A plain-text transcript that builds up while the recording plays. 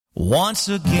Once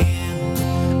again,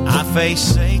 I face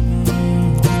Satan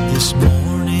this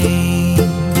morning,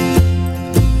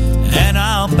 and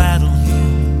I'll battle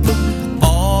him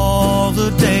all the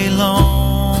day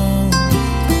long.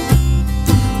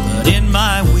 But in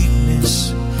my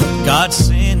weakness, God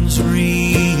sends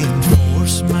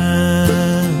reinforcement,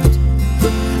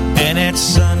 and at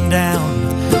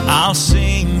sundown, I'll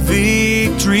sing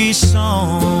victory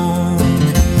song.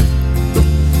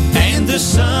 And the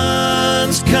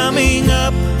sun's coming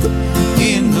up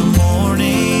in the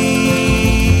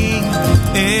morning.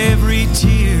 Every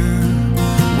tear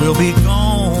will be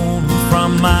gone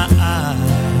from my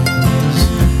eyes.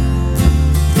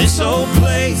 This old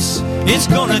place, it's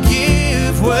gonna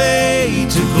give way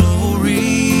to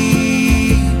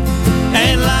glory.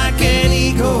 And like an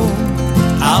eagle,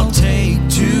 I'll take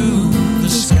to the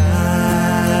sky.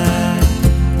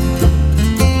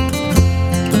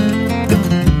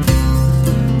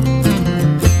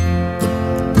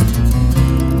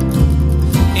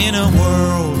 In a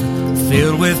world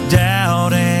filled with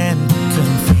doubt and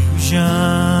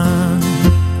confusion,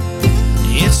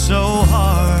 it's so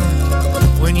hard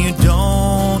when you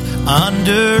don't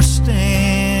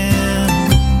understand.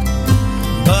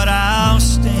 But I'll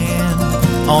stand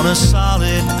on a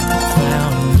solid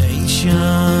foundation,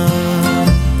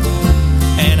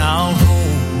 and I'll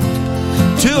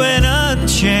hold to an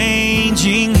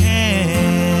unchanging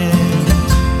hand.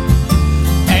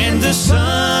 And the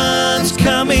sun's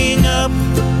coming up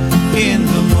in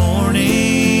the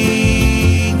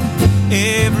morning.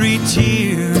 Every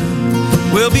tear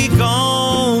will be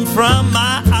gone from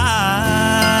my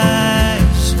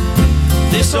eyes.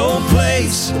 This old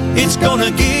place, it's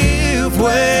gonna give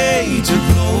way to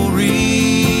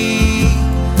glory.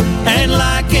 And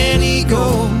like an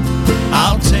eagle,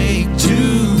 I'll take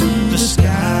to the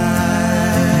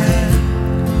sky.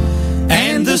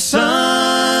 And the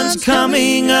sun's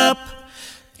coming up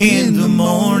in the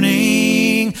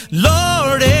morning.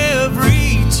 Lord,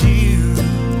 every tear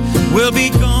will be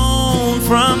gone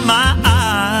from my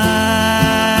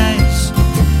eyes.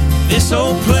 This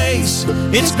old place,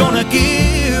 it's gonna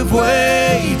give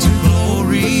way to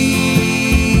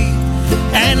glory.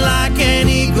 And like an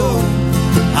eagle,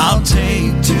 I'll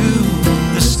take to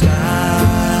the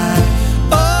sky.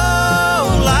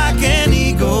 Oh, like an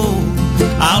eagle,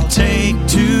 I'll take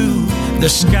to the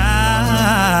sky.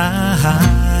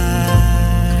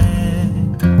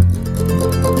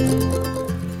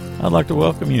 I'd like to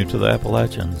welcome you to the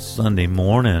Appalachian Sunday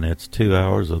morning. It's 2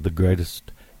 hours of the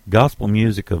greatest gospel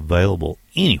music available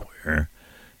anywhere,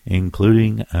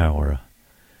 including our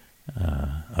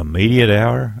immediate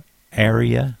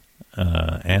area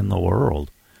and the world.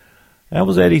 That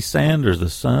was Eddie Sanders, The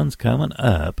Sun's Coming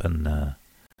Up, and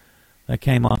that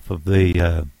came off of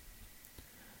the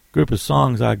group of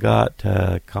songs I got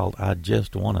called I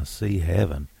Just Want to See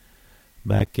Heaven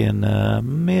back in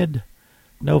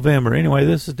mid-November. Anyway,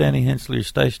 this is Danny Hensley, your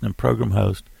station and program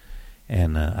host,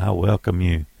 and I welcome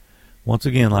you once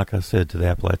again, like I said, to the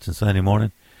Appalachian Sunday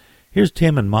morning. Here's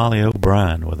Tim and Molly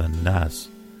O'Brien with a nice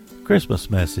Christmas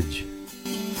message.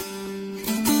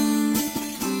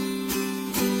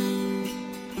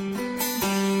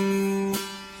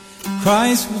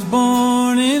 Christ was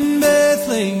born in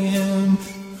Bethlehem.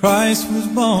 Christ was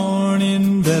born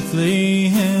in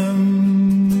Bethlehem.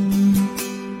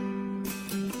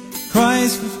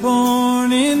 Christ was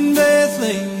born in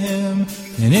Bethlehem,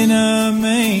 and in a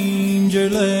manger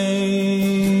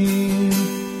lay.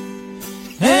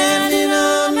 And in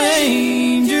a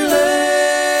manger lay.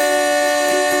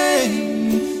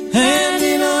 And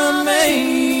in a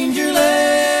manger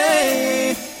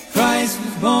lay. Christ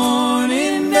was born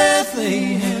in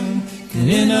Bethlehem, and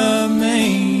in a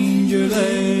manger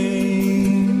lay.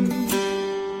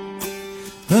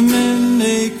 The men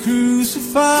they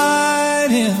crucified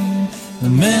him. The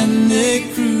men they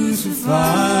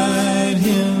crucified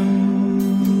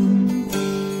him.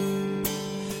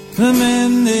 The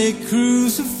men they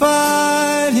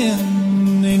crucified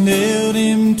him. They nailed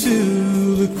him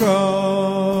to the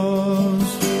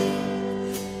cross.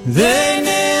 They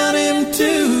nailed him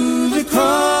to the cross.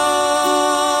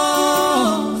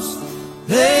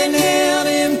 They nailed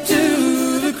him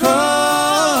to the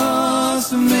cross.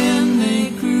 The men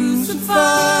they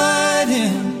crucified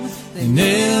him. They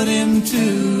nailed him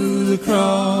to the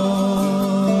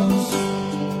cross.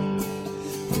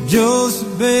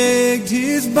 Joseph begged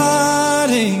his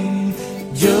body.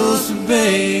 Joseph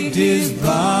begged his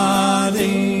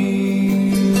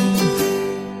body.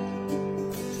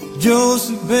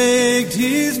 Joseph begged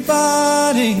his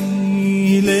body.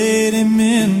 He laid him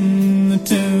in the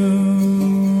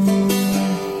tomb.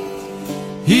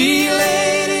 He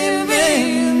laid him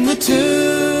in the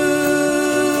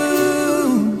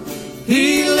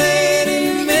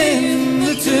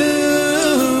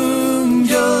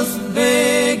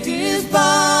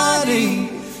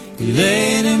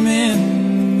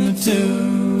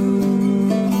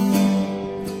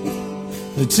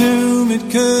The tomb, it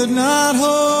could not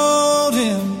hold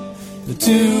him. The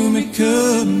tomb, it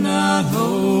could not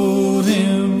hold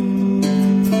him.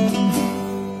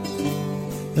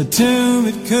 The tomb,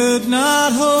 it could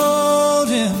not hold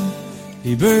him.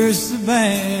 He burst the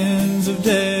bands of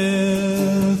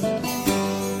death.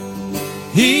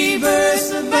 He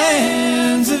burst the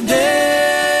bands of death.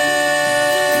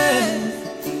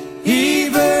 He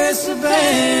burst the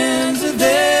bands of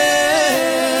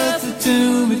death. The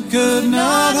tomb, it could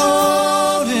not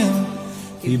hold him.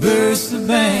 He burst the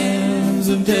bands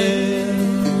of death.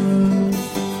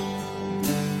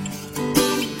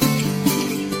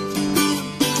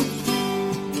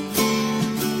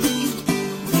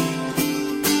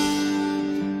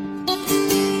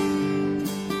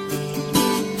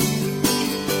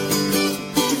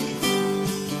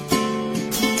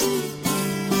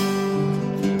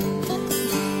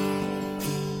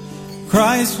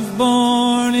 Christ was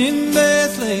born in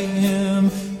Bethlehem.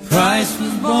 Christ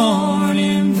was born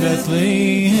in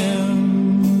Bethlehem.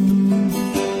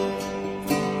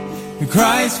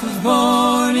 Christ was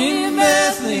born in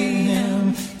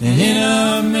Bethlehem, and in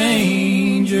a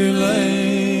manger lay.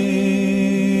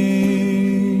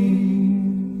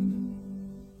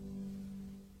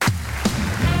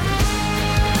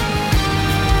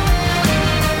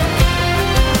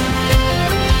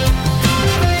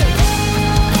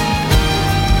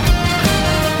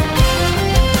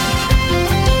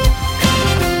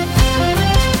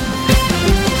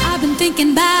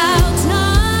 Thinking about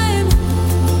time,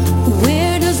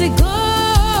 where does it go?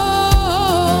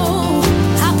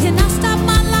 How can I stop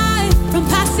my life from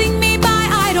passing me by?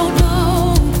 I don't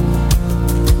know.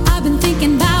 I've been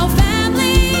thinking about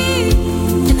family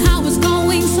and how it's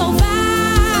going so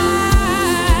fast.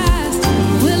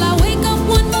 Will I wake up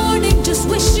one morning just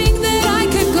wishing that I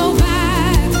could go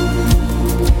back?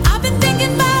 I've been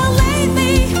thinking about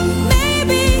lately,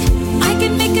 maybe I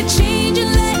can make a change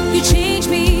and let you change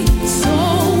me. So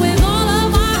with all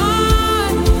of my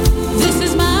heart, this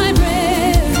is my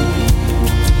prayer.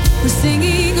 We're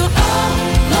singing, oh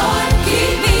Lord,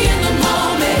 keep me in the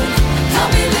moment. Help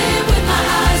me live with my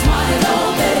eyes wide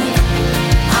open.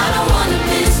 I don't want to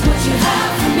miss what you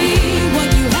have for me, what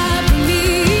you have for me.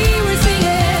 We're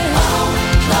singing, oh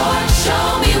Lord, show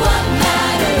me what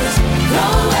matters.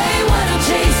 Throw away what I'm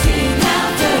chasing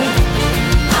after.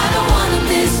 I don't want to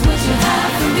miss what you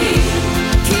have for me.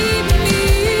 Keep me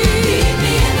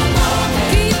in the moment.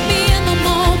 Keep me in the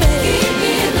moment. Keep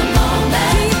me in the moment.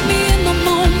 Keep me in the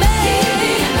moment. Keep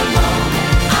me in the moment.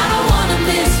 I don't want to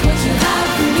miss what you have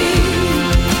for me.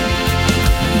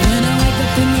 When I wake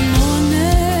up in the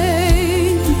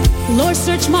morning, Lord,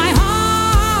 search my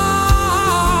heart.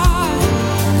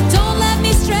 Don't let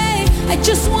me stray. I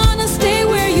just want to stay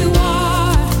where you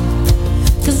are.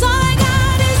 'Cause all I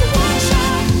got is one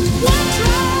shot, one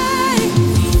try,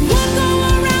 one go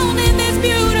around in this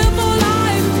beautiful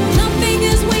life. Nothing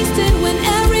is wasted when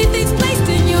everything's placed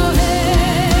in your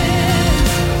hands.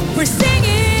 We're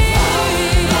singing,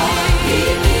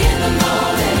 keep me in the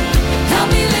moment. Help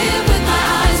me live with my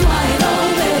eyes wide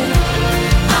open.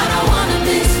 I don't want to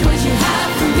miss what you have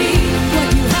for me, what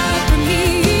you have for me.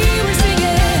 We're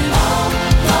singing, oh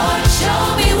Lord, show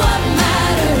me what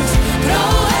matters. Throw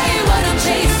away what I'm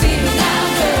chasing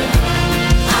after.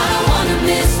 I don't want to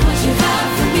miss what you have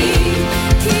for me.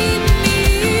 Keep me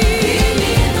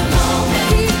in the moment.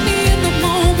 Keep me in the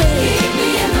moment. Keep me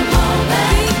in the moment.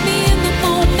 Keep me in the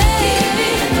moment. Keep me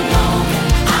in the moment.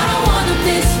 I don't want to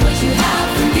miss what you have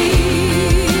for me.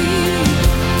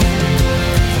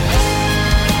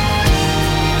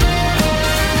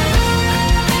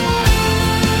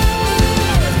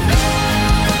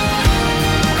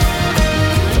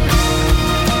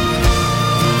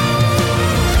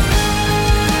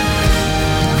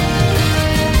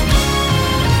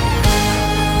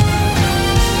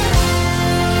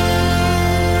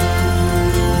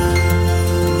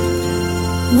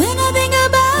 When I think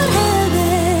about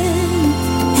heaven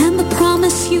and the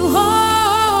promise you hold,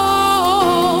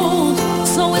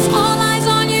 so it's all eyes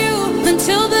on you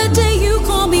until the day you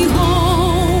call me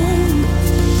home.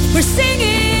 We're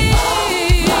singing,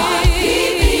 Lord,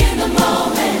 keep me in the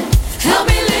moment. Help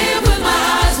me live with my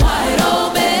eyes wide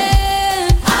open.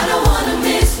 I don't want to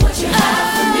miss what you have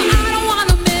for me. I don't want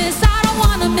to miss.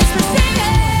 We're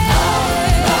singing,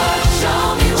 Lord, show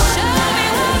me what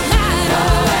matters. Throw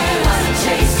away what I'm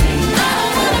chasing. I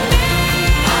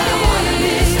don't want to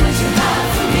miss what you have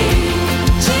for me.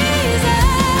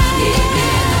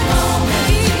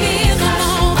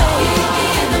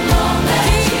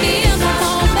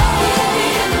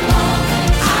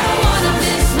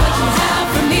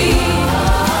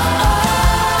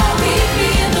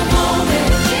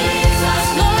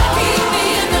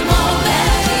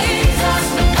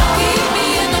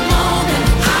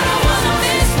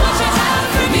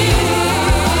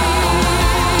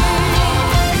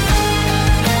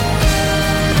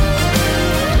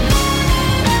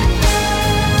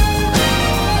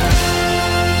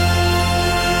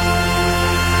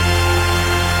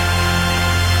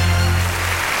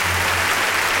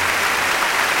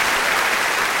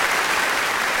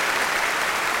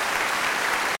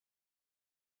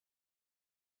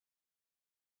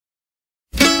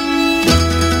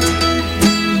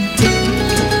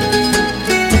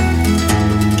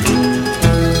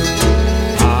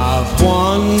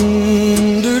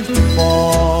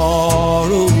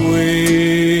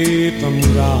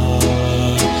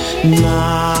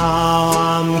 Now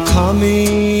I'm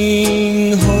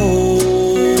coming home.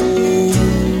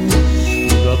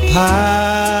 The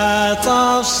path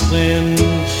of sin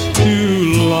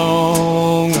too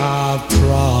long I've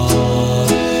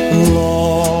trod.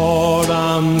 Lord,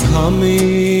 I'm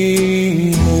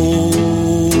coming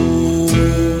home.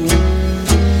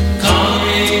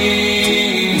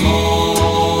 Coming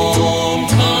home,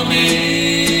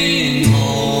 coming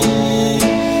home.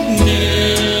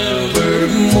 Never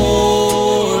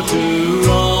more to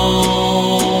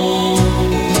roam.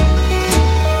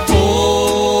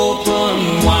 Open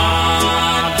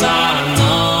wide thine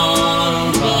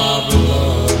arms of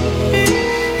love.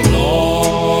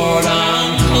 Lord,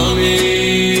 I'm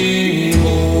coming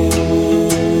home.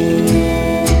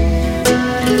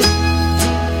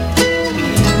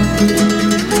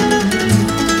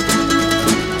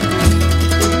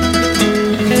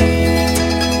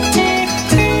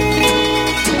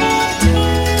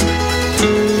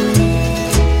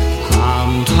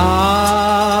 I'm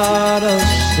tired of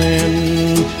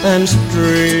sin and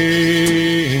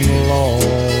straying, Lord.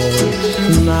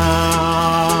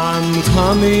 Now I'm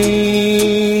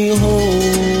coming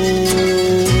home.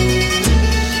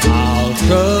 I'll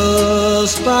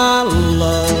trust thy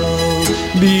love,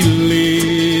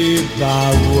 believe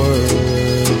thy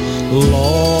word.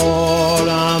 Lord,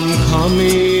 I'm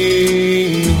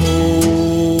coming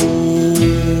home.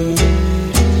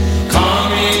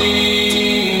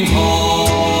 Coming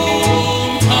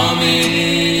home,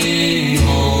 coming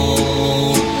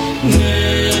home.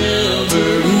 Never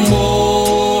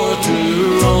more to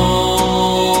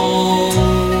roam.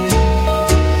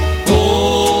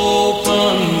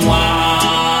 Open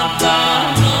wide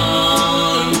thine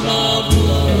arms of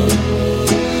love.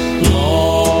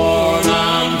 Lord,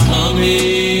 I'm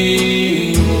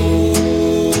coming home.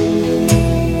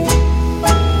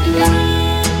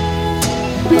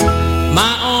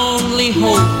 My only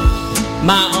hope,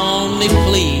 my only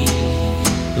plea,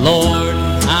 Lord,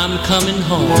 I'm coming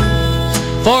home.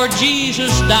 For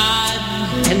Jesus died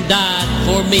and died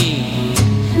for me.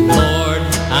 Lord,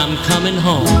 I'm coming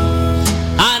home.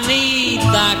 I need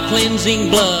thy cleansing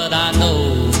blood, I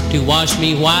know, to wash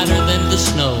me whiter than the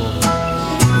snow.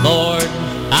 Lord,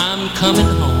 I'm coming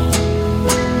home.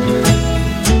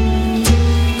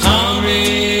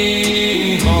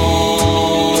 Coming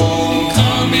home,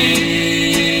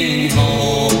 coming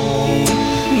home.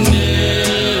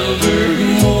 Never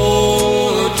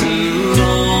more to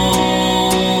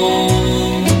roam.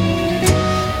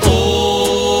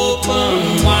 Open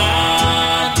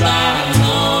wide thine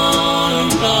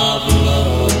arms of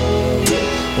love.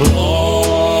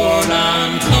 Lord,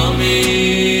 I'm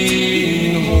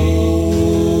coming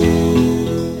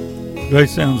home. Great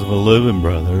sounds of the Living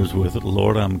Brothers with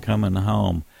Lord, I'm Coming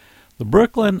Home. The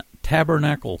Brooklyn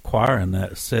Tabernacle Choir in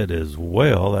that set as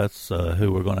well. That's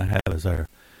who we're going to have as our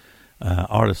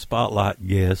Artist Spotlight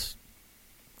guest,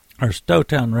 our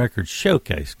Stowtown Records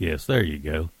Showcase guest. There you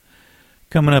go.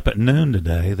 Coming up at noon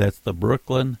today, that's the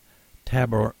Brooklyn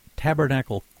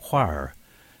Tabernacle Choir.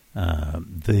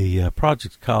 The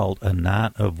project's called A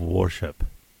Night of Worship.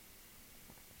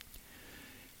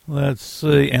 Let's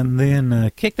see, and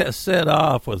then kick that set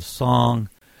off with a song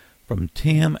from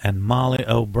Tim and Molly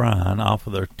O'Brien off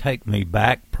of their Take Me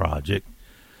Back project.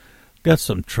 Got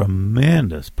some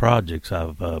tremendous projects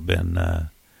I've been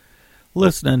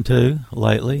listening to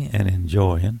lately and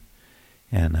enjoying.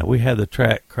 And we had the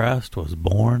track Christ Was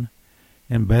Born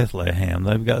in Bethlehem.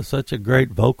 They've got such a great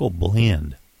vocal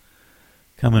blend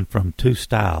coming from two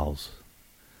styles.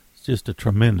 It's just a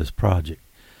tremendous project.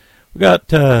 We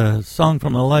got a song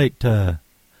from the late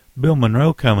Bill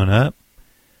Monroe coming up.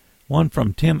 One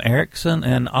from Tim Erickson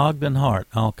and Ogden Hart,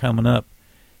 all coming up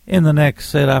in the next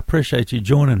set. I appreciate you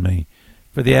joining me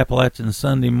for the Appalachian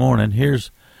Sunday morning.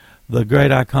 Here's the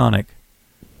great iconic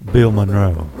Bill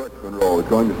Monroe. Monroe is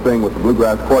going to sing with the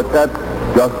Bluegrass Quartet,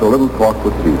 Just a Little Talk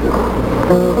with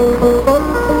Jesus.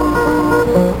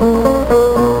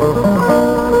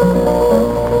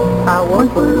 I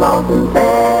once was lost and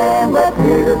sad, but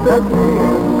Jesus took me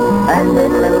in, and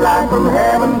then lit a light from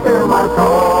heaven to my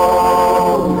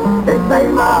soul. It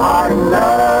saved my heart in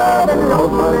love and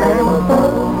wrote my name of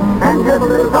soul, and just a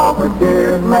little talk with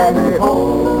Jesus made me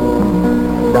whole.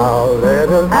 Now let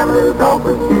us Have a little talk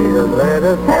with Jesus, let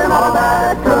us tell him all about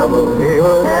our troubles. He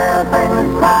will Tell pain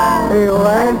and cry, He will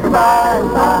answer by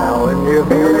and by. when you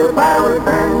Feel your power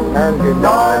return, and you know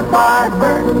joy and fire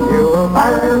burn. you will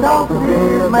Find a little talk with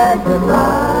Jesus, make it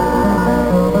right.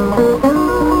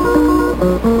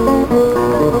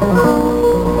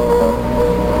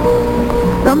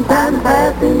 Sometimes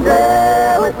passing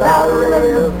there without a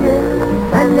real care,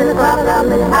 and then a cloud down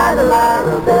behind the line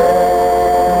of day.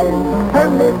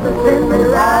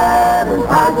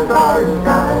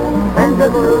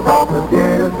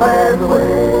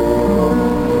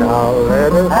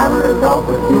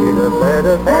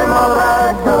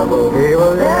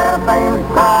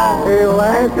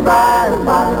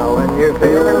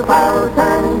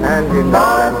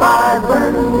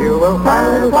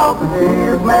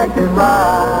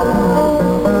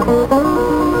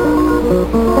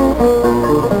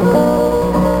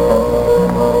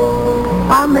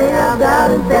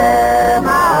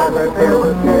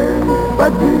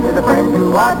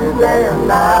 day and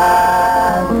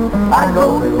night. I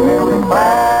go to him and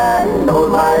cry, he knows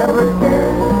my every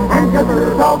care, and just a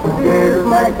little talk with Jesus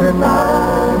makes it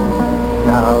nice.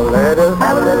 Now let us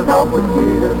have a little talk with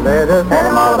Jesus. Let us tell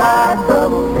him all about our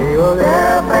troubles. He will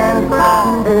help and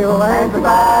cry. He will answer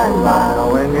by and by.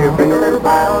 Now when you feel a little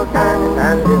Bible turning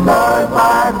and your Lord's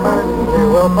fire burning, you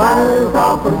will find a little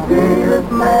talk with Jesus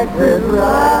makes it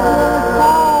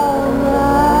right.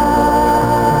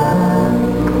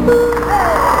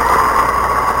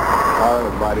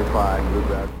 Mighty fine,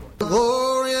 bluegrass.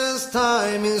 Glorious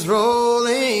time is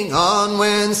rolling on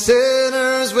when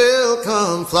sinners will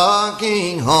come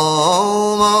flocking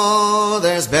home. Oh,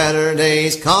 there's better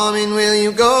days coming. Will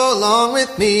you go along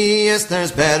with me? Yes,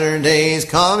 there's better days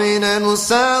coming, and we'll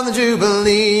sound the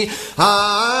jubilee.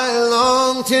 I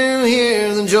long to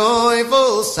hear the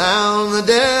joyful sound. The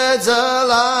dead's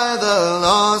alive, the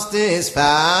lost is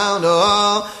found.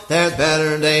 Oh, there's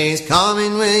better days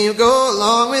coming. Will you go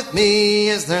along with me?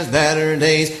 Yes, there's better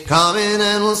days coming,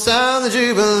 and we'll sound the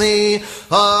jubilee.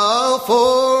 Oh,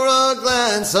 for a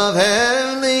glance of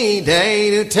heavenly day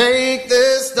to take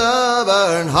this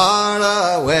stubborn heart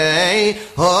away.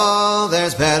 Oh,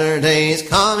 there's better days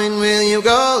coming. Will you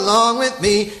go along with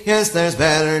me? Yes, there's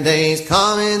better days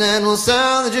coming, and we'll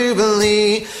sound the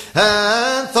jubilee.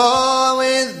 And thaw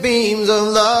with beams of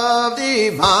love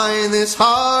divine this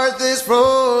heart, this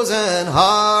frozen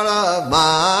heart of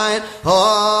mine.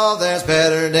 Oh, there's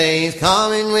better days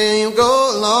coming. Will you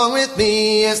go along with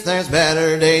me? Yes, there's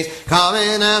better days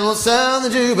coming, and we'll sound the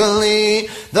jubilee.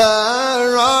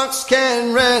 The rocks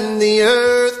can rend, the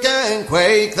earth can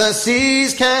quake, the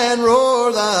seas can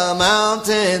roar, the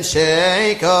mountains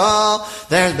shake. Oh,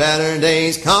 there's better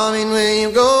days coming. Will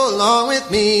you go along with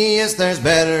me? Yes, there's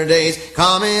better days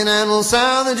coming, and we'll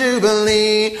sound the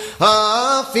jubilee.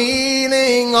 A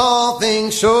feeling all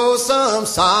things show some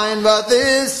sign, but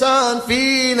this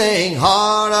unfeeling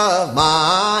heart of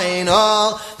mine.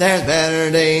 Oh, there's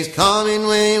better days coming.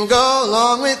 Will you go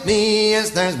along with me? Yes,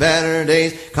 there's better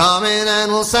days coming,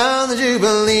 and we'll sound the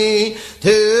jubilee. To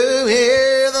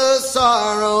hear the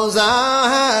sorrows I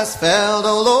has felt,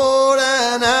 oh Lord,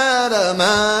 and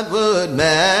adamant would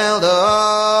melt.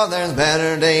 Oh, there's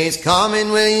better days coming.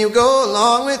 Will you go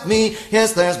along with me?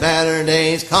 Yes, there's better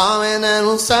days coming, and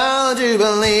we'll sound the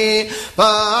jubilee.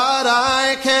 But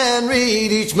I can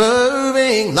read each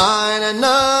moving line, and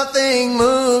nothing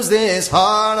moves this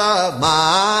heart of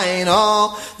mine.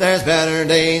 Oh, there's better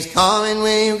days coming.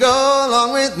 Will you go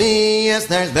along with me? Yes,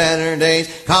 there's better days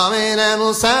coming, and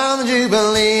we'll sound the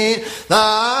jubilee.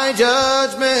 Thy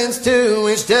judgments to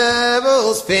which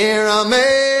devils fear,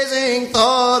 amazing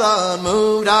thought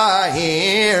unmoved I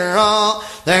hear. Oh,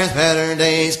 there's better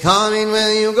days coming.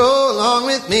 Will you go along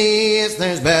with me? Yes,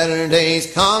 there's better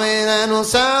days coming, and we'll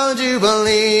sound the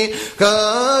jubilee.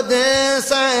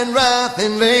 Goodness and wrath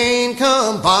in vain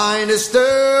combine to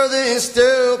stir this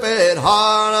stupid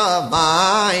heart of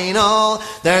mine. Oh,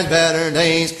 there's better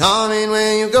days coming.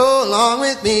 Will you go along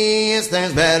with me? Yes,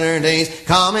 there's better days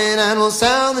coming, and we'll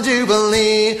sound the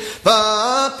jubilee.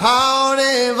 But power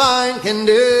divine can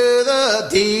do the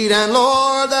deed, and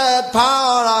Lord, that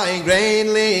power I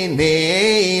greatly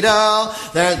need. Oh,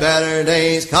 there's better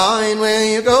days coming. Will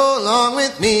you go along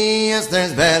with me? Yes,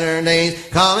 there's better days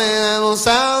coming, and we'll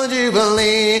sound the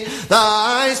jubilee.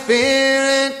 Thy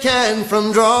spirit can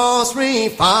from dross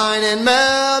refine and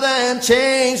melt and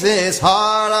change this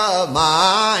heart of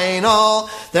mine. Oh,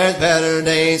 there's better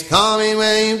days coming.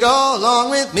 Will you go along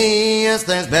with me? Yes,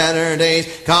 there's better days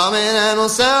coming, and we'll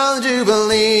sound the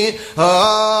jubilee.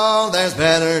 Oh, there's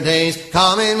better days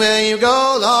coming. Will you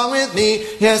go along with me?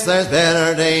 Yes, there's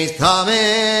better days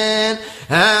coming,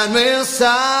 and we'll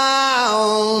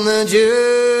sound the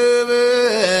jubilee.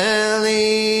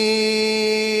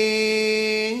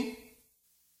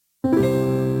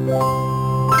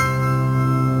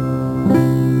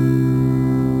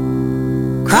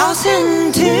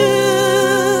 Crossing to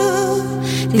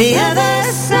the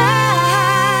other side.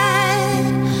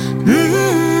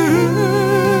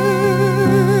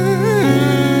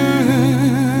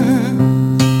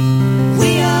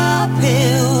 We are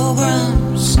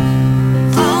pilgrims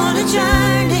on a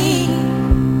journey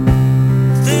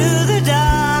through the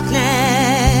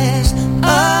darkness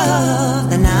of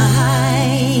the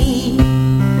night.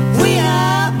 We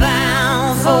are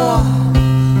bound for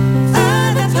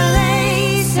other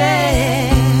places,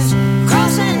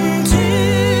 crossing to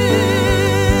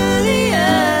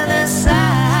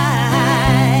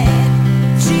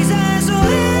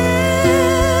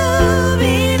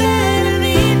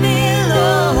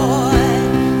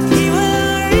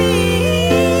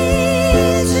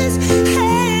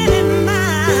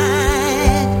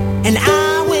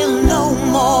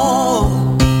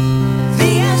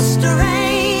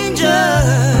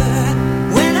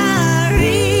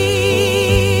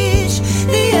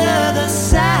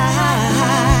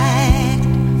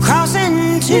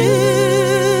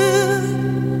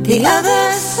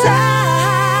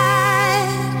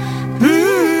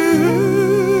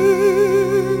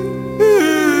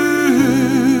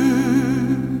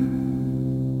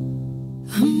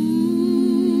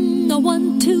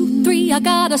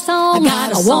got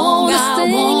a song I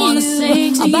wanna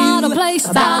sing to you about a place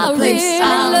I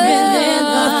really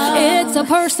love. It's a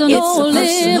personal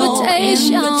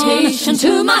invitation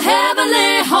to my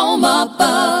heavenly home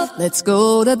above. Let's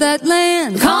go to that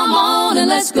land. Come on and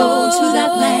let's go to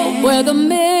that land where the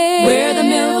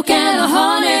milk and the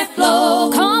honey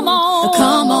flow. Come on,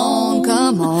 come on,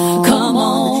 come on, come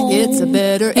on. It's a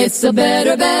better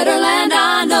land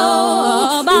I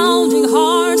know. Abounding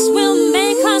hearts will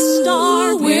make us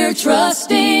start. We're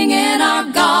trusting in our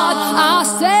God. I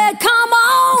said, come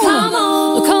on, come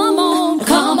on, come on,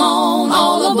 come on.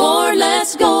 All aboard,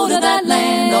 let's go to that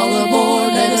land. All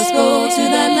aboard, let us go to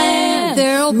that land.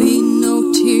 There'll be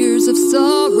no tears of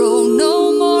sorrow,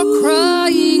 no more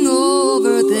crying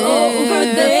over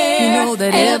there. You know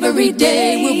that every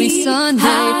day will be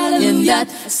Sunday in that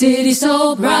city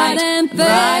so bright and fair.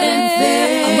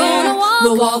 I'm gonna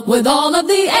we'll walk with all of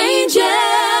the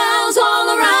angels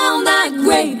all around that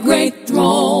great, great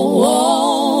throne.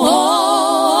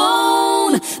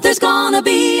 There's gonna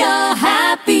be a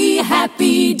happy,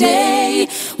 happy day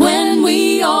when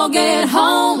we all get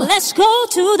home. Let's go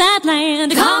to that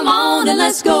land. Come on and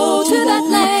let's go to that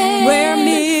land where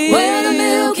the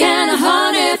milk and the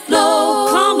honey flow.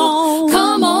 Come on,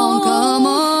 come on, come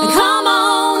on, come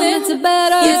on. It's a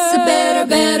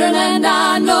better land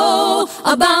I know.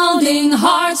 Abounding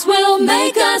hearts will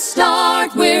make us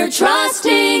start. We're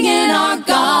trusting in our God.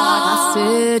 I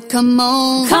said, come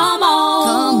on, come on,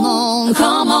 come on,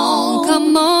 come on,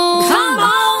 come on, come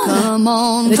on, come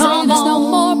on. There's no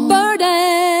more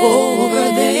burden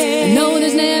over there. No,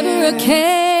 there's never a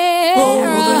care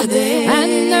over there.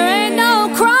 And there ain't no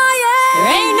crying.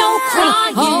 There ain't no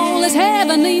crying. All is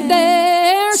heavenly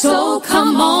there. So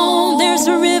come on. There's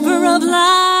a river of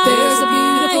life. There's a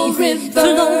beautiful river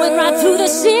flowing right through the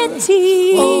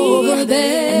city over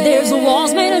there. And there's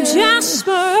walls made of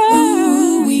jasper.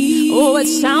 Ooh-wee. Oh, it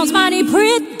sounds mighty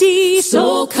pretty.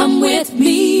 So come with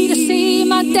me to see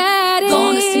my daddy.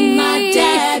 Gonna see my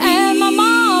daddy and my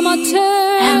mama too.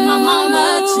 And my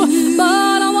mama too.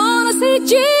 But I wanna see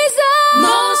Jesus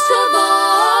most of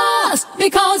us,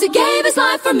 because he gave his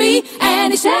life for me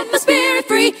and he set my spirit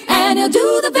free, and he'll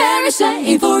do the very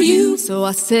same for you. So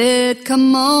I said,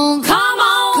 come on, come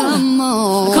on, come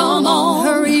on, come on,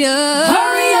 hurry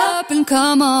up and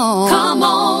come on,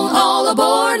 all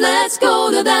aboard, let's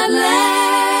go to that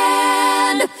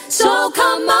land. So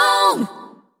come on.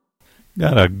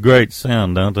 Got a great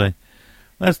sound, don't they?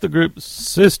 That's the group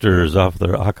Sisters off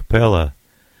their a cappella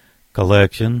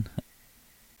collection.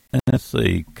 And let's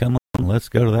see, come on, let's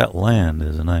go to that land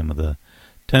is the name of the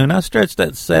tune. I stretched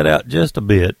that set out just a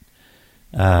bit.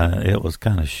 It was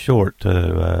kind of short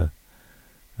to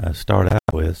start out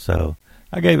with, so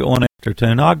I gave it one extra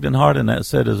tune. Ogden Hart in that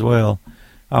set as well.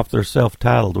 Off their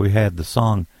self-titled, we had the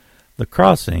song The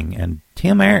Crossing, and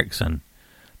Tim Erickson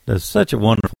does such a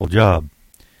wonderful job.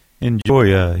 Enjoy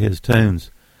his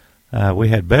tunes. We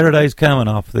had Better Days Coming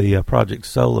off the Project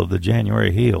Soul of the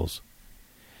January Hills.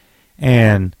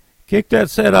 And kicked that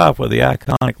set off with the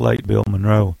iconic late Bill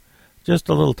Monroe. Just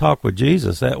a Little Talk with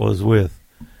Jesus. That was with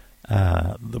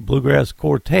the Bluegrass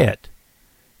Quartet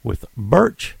with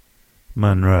Birch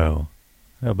Monroe.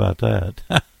 How about that?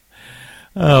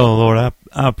 Oh, Lord, I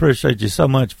appreciate you so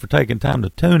much for taking time to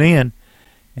tune in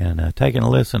and taking a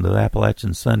listen to the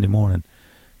Appalachian Sunday morning.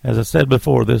 As I said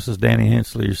before, this is Danny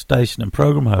Hensley, your station and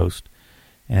program host,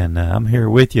 and I'm here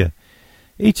with you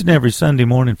each and every Sunday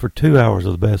morning for 2 hours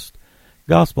of the best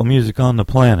gospel music on the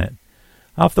planet.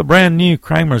 Off the brand new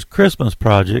Kramer's Christmas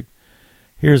Project,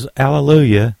 here's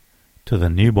Alleluia to the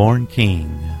Newborn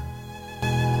King.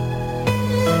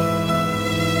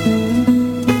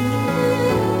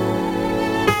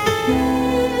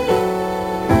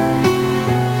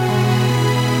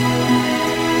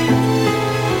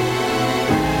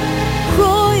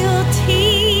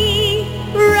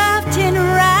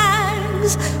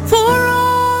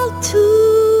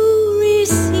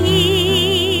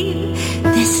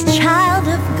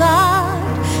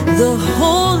 The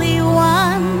Holy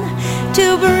One,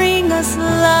 to bring us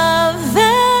love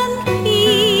and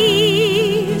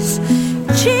peace.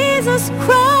 Jesus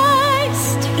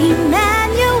Christ,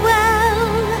 Emmanuel,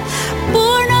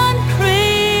 born on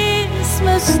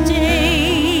Christmas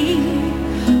Day.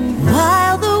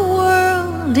 While the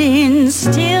world in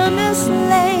stillness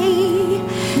lay,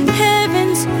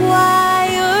 heaven's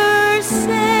choir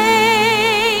sang.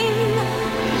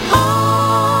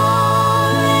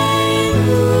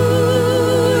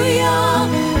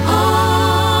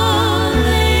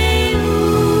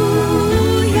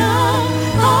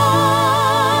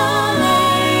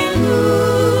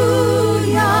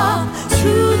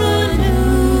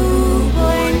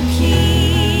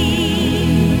 King.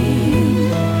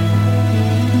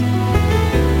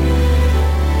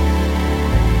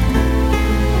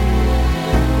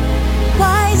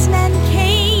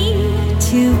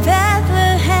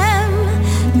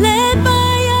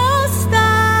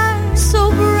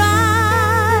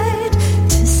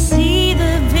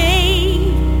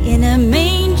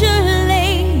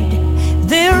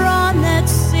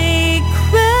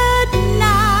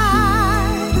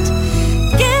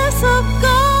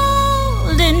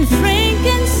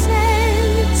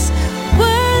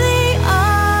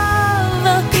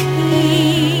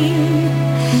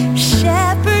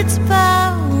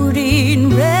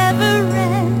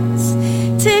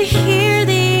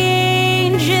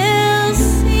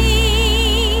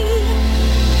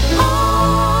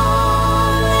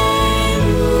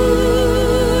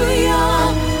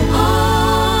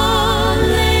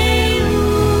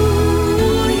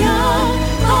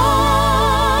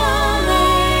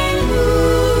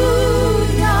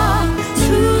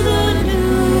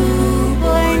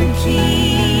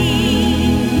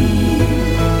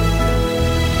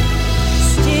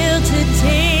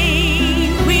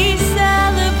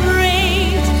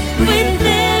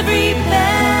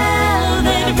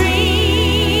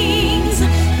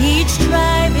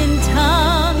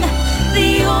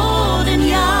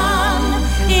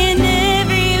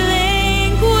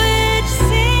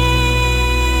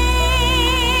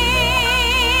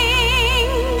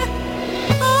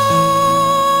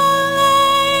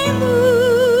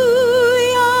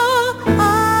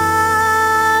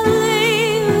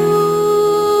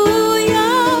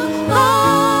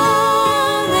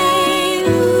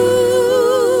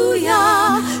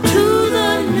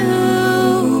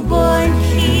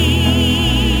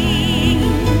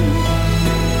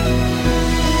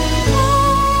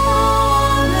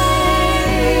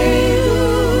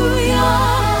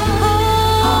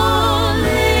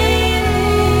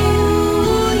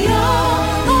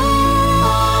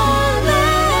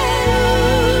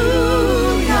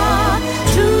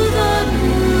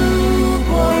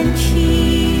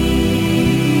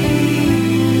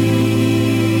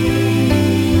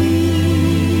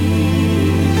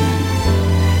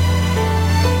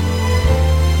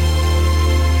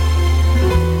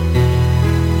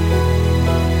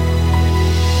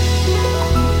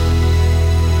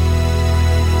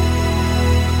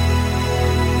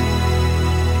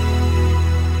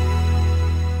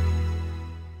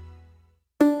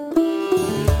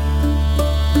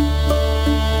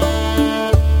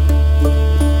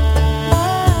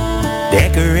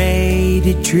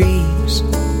 Decorated trees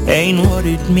ain't what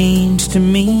it means to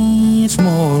me. It's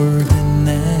more than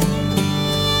that.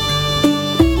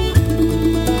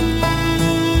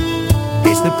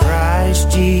 It's the price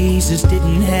Jesus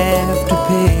didn't have to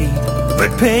pay,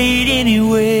 but paid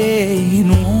anyway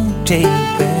and won't take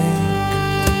back.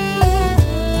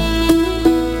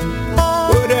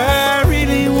 What I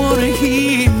really want to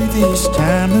hear this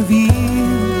time of year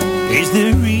is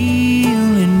the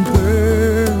real and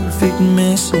perfect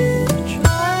message,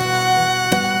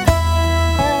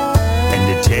 and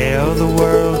to tell the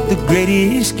world the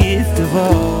greatest gift of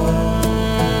all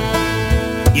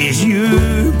is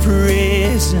your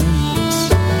presence.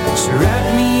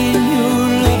 Surround me in your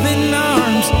loving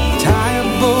arms, tie a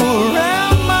bow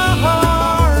around my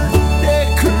heart,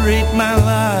 decorate my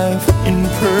life in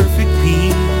perfect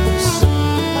peace.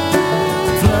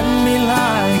 Flood me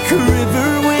like a river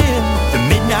when the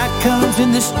midnight comes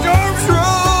and the storms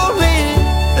roll in.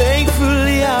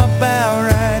 Thankfully I'll bow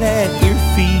right at your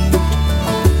feet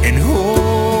in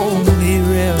holy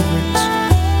reverence,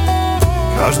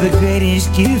 'cause the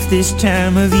greatest gift this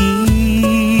time of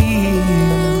year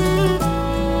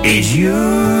is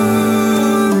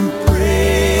your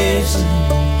presence.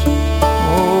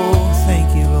 Oh, thank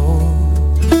you,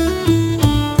 Lord.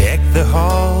 Deck the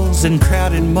halls and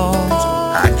crowded malls,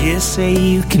 I just say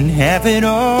you can have it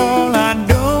all. I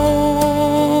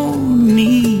don't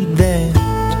need that,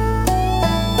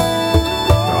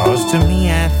 'cause to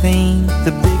me I think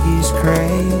the biggest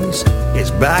grace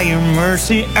is by your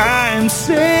mercy I am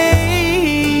saved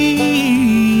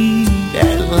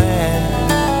at last.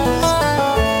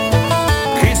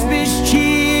 Christmas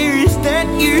cheer is that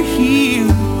you're here,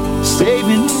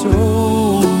 saving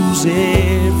souls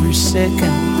every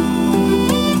second.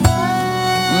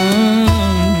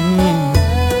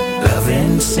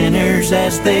 Loving sinners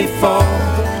as they fall.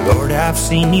 Lord, I've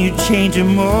seen you change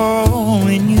them all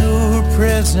in your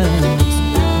presence.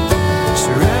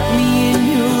 Surround me in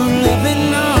your loving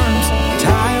arms,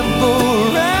 tie a bow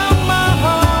around my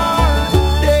heart,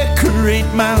 decorate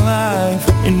my life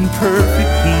in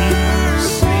perfect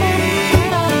peace.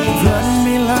 Flood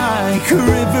me like a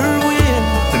river when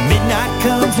the midnight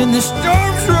comes and the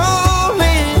storms roll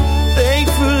in.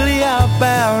 Thankfully I'll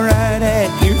bow right at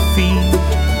your feet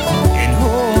in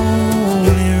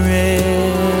holy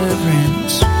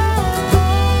reverence.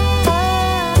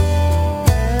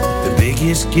 The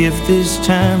biggest gift this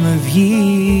time of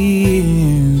year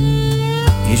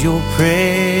is your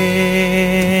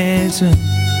presence.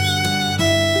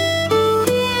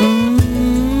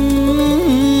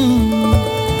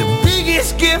 The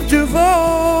biggest gift of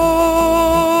all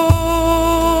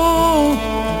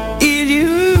is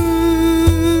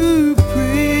your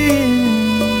presence.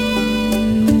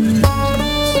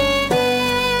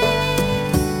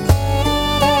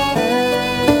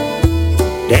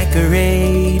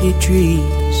 Decorated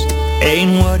trees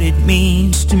ain't what it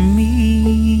means to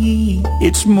me.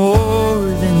 It's more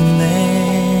than that.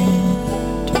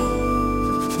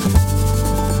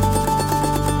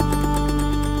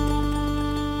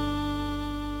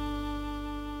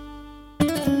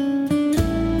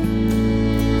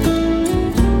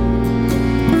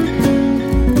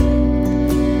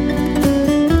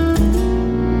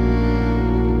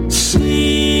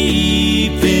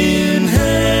 Sleep in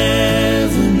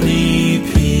heavenly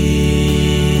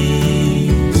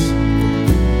peace.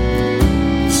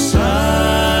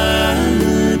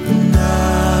 Silent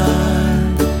night.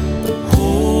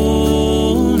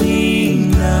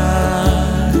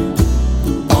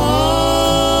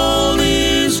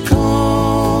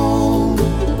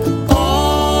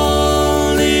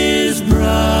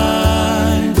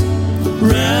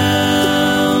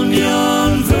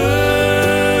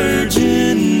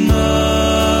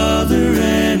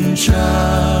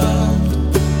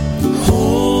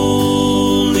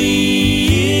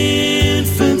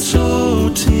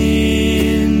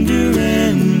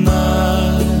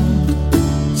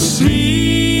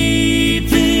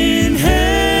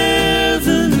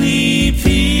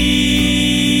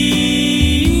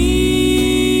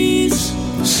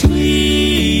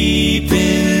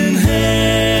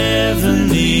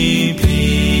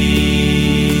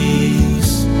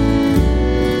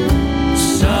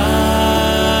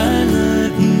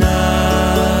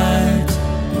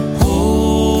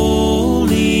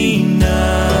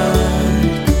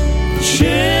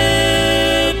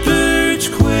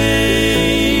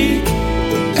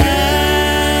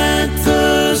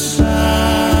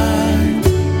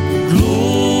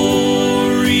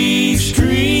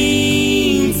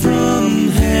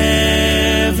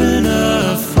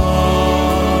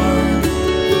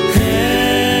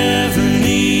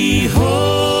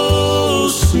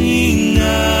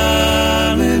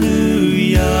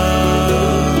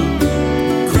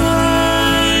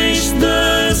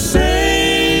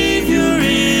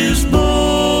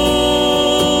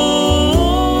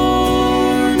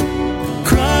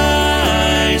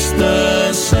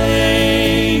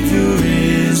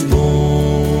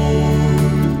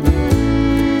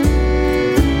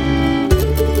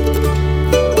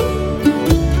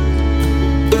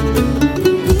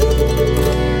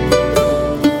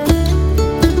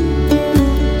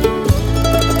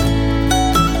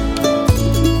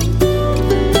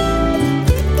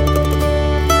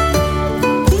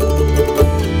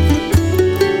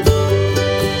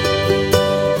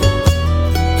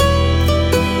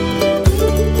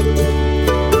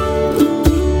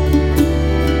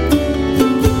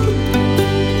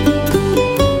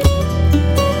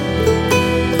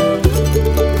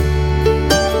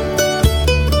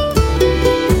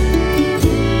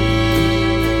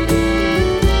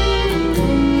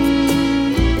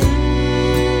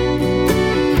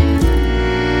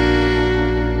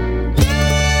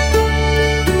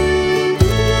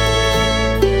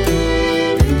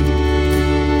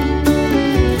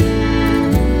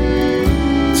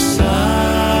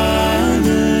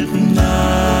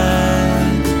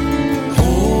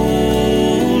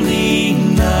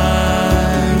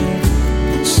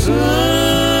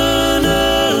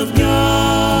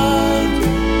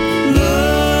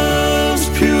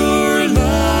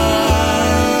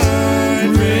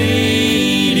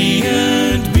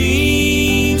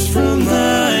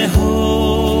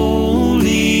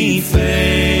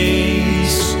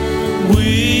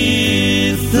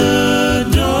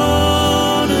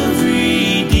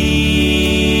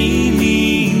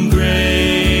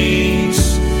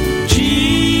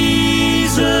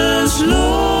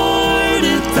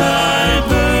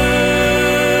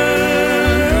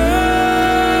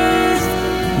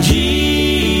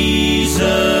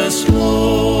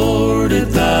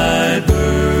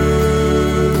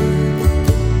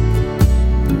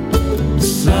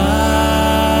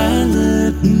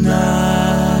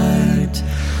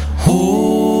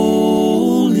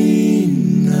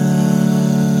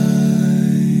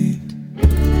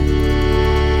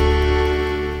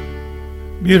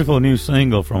 Beautiful new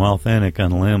single from Authentic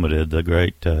Unlimited, the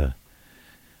great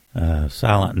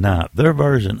Silent Night, their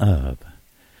version of.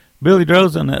 Billy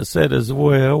Drozen that said as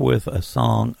well with a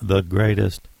song, The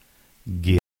Greatest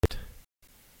Gift.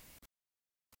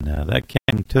 Now that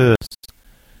came to us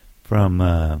from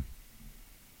the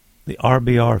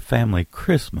RBR Family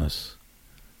Christmas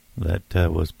that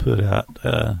was put out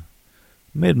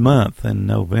mid-month in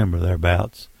November,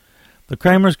 thereabouts. The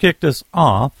Kramers kicked us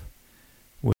off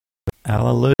with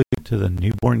Hallelujah to the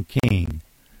Newborn King.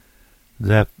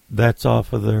 That's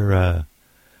off of their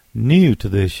new to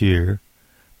this year,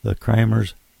 the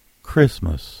Kramers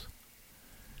Christmas.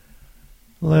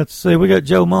 Let's see, we got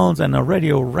Joe Mullins and the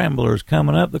Radio Ramblers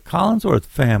coming up, the Collinsworth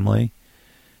family,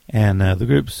 and the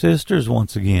group Sisters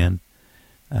once again.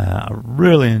 I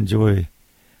really enjoy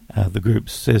the group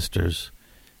Sisters.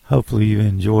 Hopefully you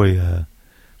enjoy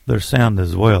their sound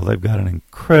as well. They've got an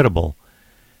incredible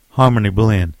harmony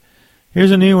blend.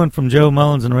 Here's a new one from Joe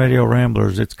Mullins and Radio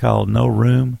Ramblers. It's called No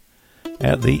Room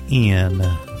at the Inn.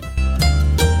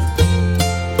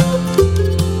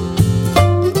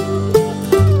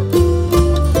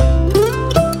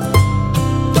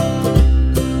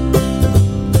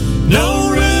 No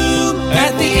room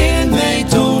at the inn, they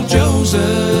told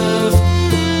Joseph.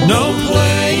 No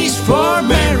place for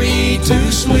Mary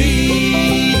to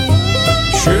sleep.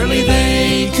 Surely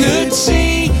they could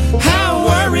see how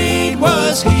worried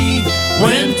was he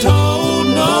when told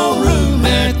no room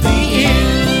at the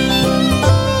inn.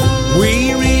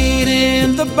 We read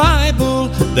in the Bible,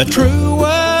 the true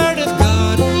word of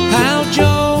God, how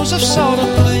Joseph sought a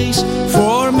place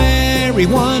for Mary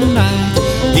one night.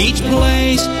 Each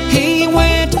place he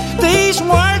went, these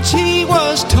words he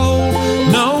was told,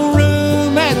 no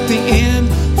room at the inn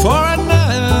for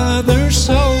another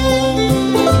soul.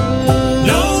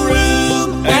 No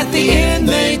room at the inn,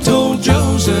 they told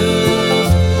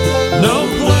Joseph. No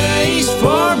place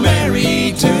for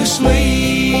Mary to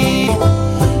sleep.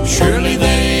 Surely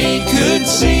they could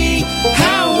see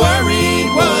how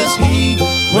worried was he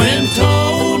when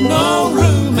told no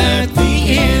room at the inn.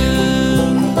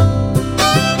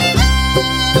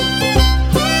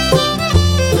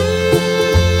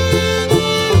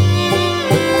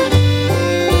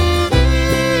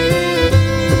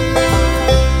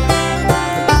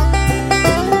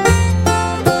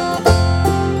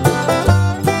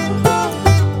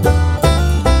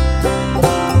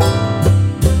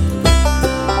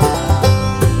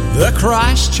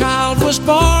 Christ child was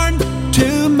born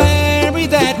to Mary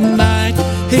that night.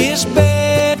 His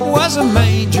bed was a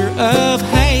manger of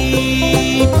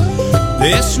hay.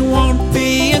 This won't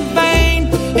be in vain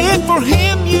if for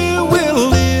him you will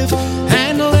live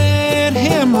and let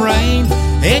him reign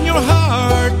in your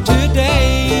heart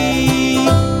today.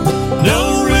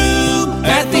 No room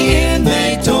at the inn,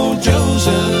 they told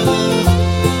Joseph.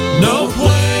 No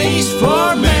place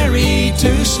for Mary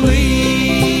to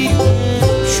sleep.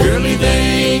 Surely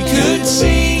they could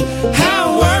see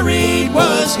how worried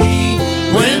was he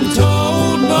when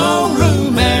told no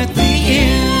room at the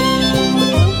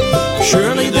inn.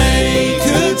 Surely they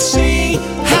could see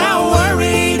how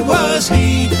worried was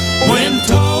he when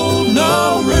told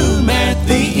no room at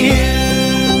the inn.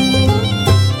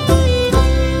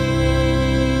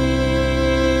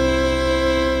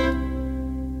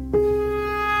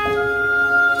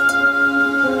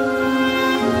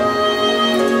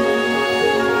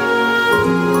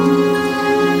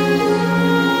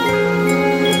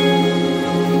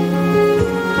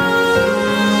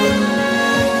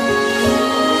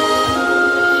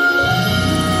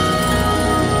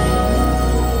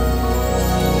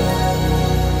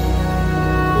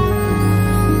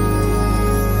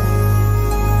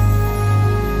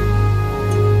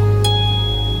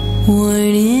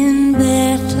 Born in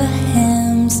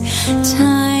Bethlehem's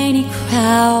tiny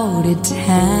crowded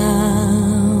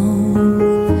town,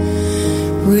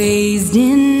 raised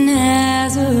in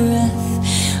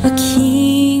Nazareth, a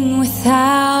king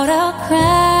without a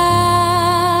crown.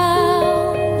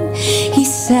 He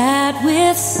sat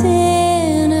with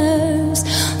sinners,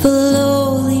 the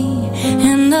lowly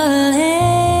and the lame.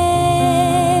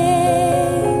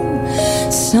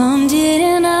 Some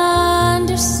didn't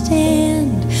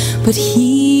understand, but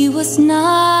he was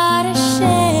not ashamed.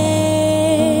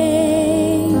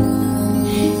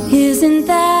 Isn't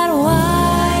that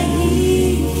why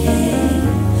he came?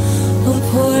 A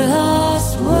poor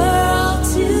lost world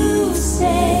to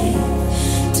save,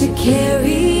 to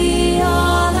carry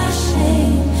all our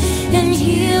shame and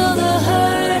heal the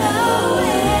hurt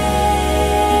away.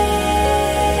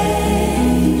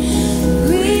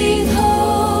 Bring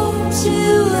hope to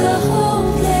the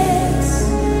hopeless,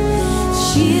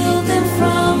 shield them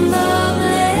from the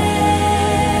blame.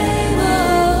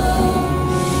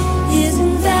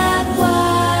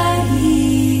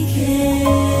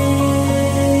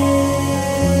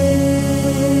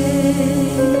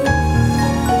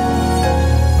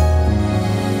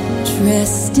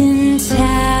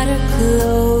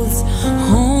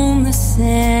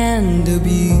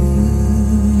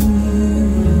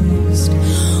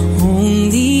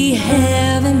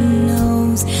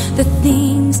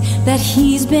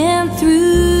 he's been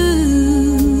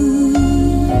through,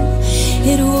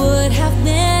 it would have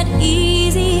been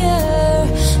easier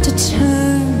to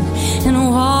turn and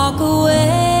walk away.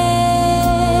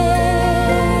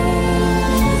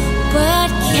 But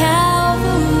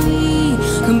Calvary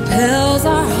compels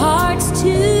our hearts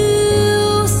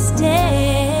to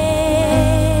stay.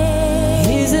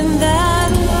 Isn't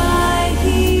that why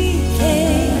he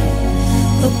came,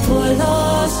 the poor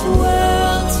lost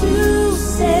world to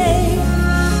save,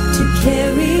 to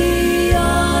carry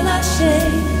all our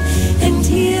shame and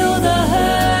heal the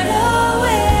hurt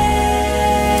away?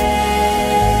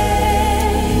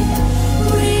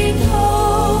 Bring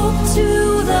hope to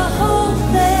the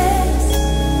hopeless,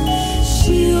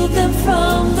 shield them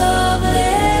from the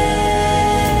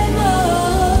blame.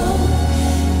 Oh,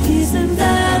 isn't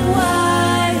that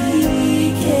why he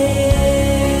came?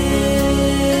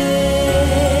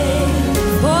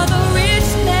 For the rich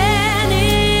man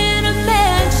in a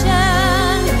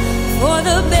mansion, for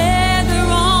the beggar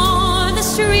on the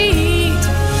street,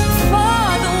 for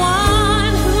the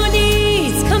one who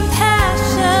needs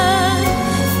compassion,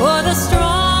 for the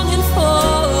strong and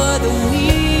for the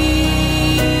weak.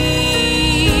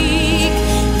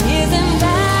 Isn't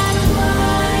that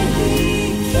why he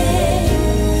came,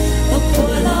 a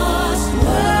poor lost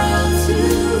world to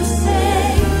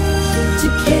save, to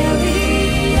carry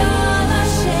all our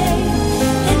shame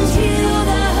and heal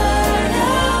the hurt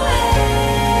away?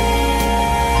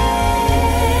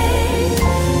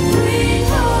 Bring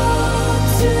hope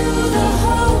to the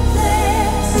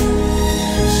hopeless,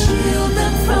 shield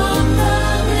them from the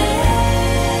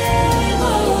blame.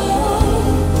 Oh,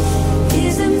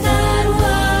 isn't that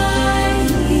why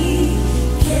he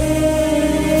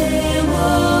came?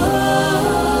 Oh,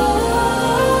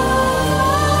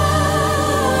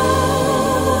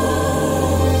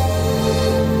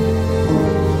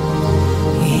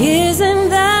 isn't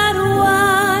that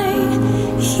why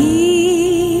he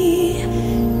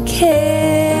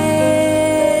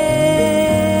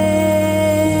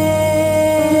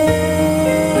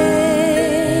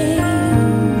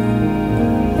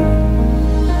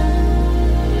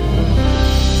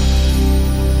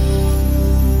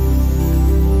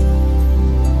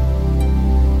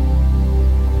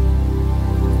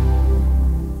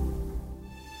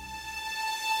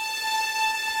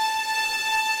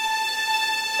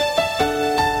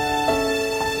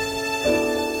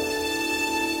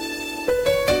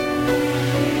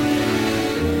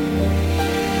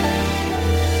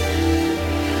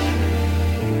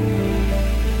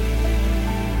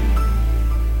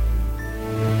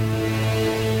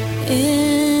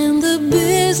in the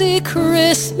busy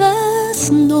Christmas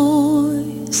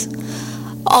noise,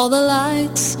 all the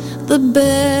lights, the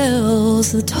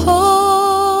bells, the toys,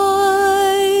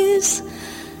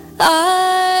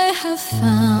 I have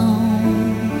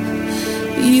found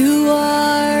you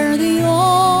are the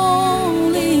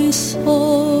only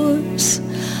source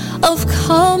of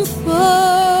comfort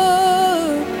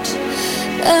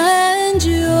and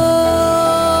joy.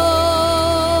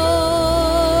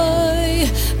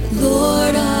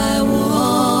 Lord, I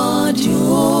want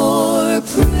your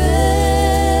presence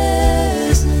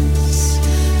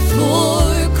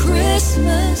for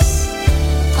Christmas.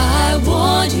 I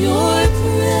want your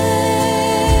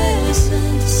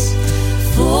presence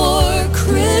for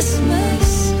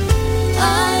Christmas.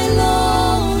 I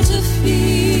long to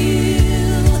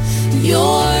feel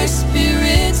your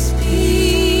spirit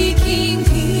speaking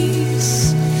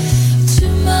peace to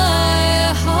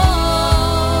my heart.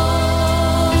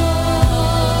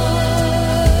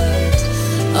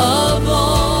 Of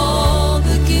all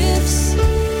the gifts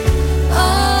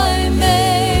I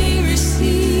may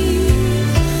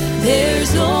receive,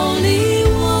 there's only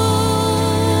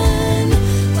one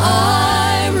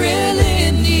I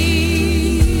really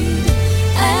need,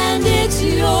 and it's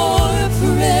your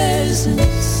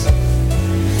presence,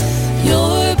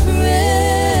 your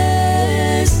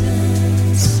presence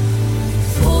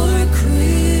for Christmas.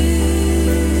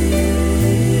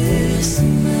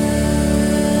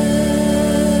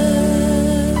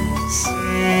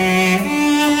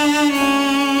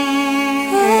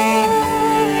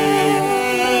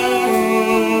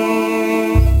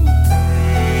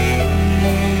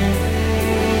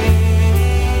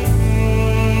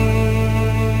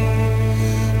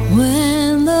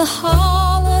 When the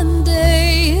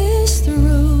holiday is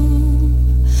through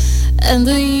and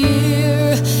the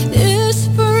year is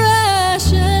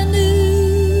fresh and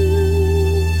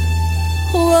new,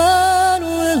 what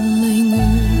will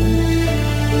linger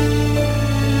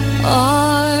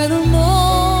are the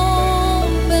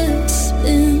moments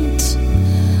spent,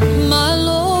 my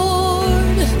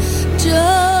Lord,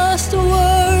 just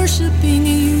worshiping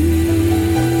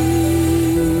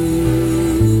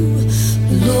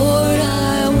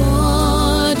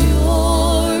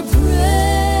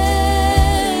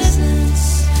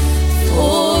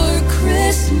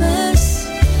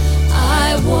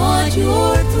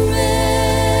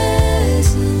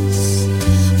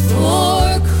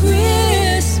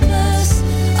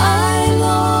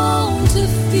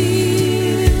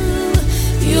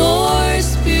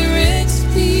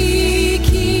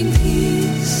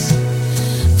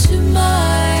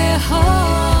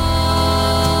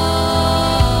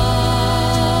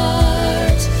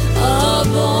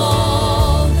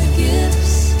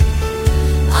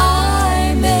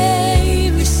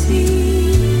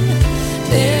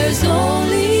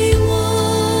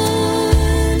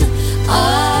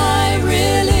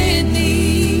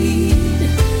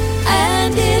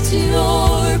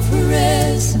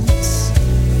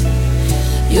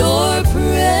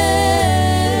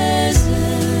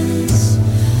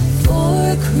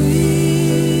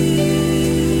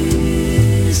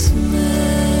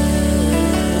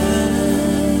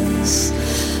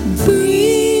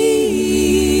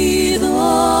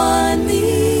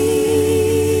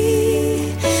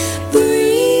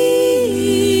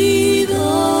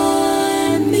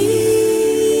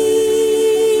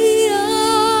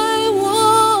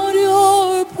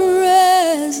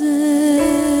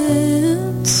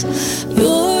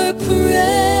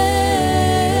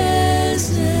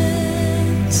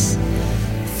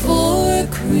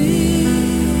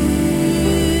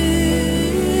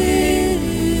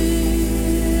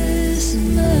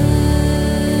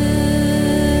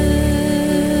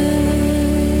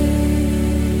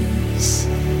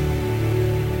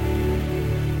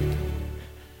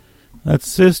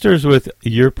Sisters with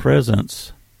Your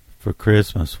Presence for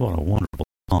Christmas. What a wonderful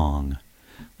song.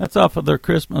 That's off of their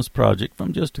Christmas project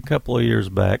from just a couple of years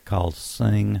back called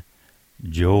Sing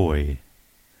Joy.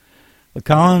 The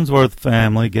Collinsworth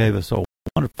family gave us a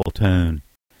wonderful tune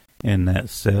in that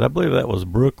set. I believe that was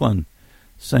Brooklyn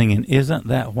singing Isn't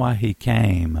That Why He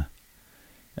Came?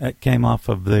 That came off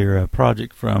of their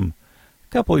project from a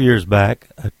couple of years back,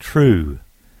 A True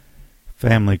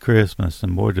Family Christmas.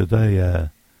 And boy, do they,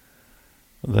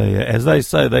 as they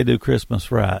say, they do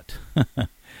Christmas right.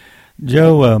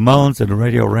 Joe Mullins and the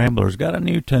Radio Ramblers got a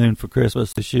new tune for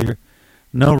Christmas this year.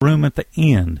 No Room at the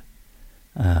End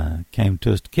came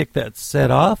to us to kick that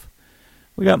set off.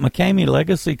 We got McCamey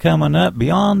Legacy coming up.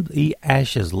 Beyond the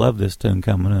Ashes, love this tune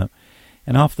coming up.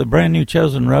 And off the brand new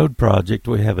Chosen Road project,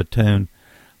 we have a tune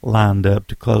lined up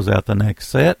to close out the next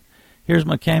set. Here's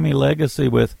McCamey Legacy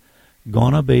with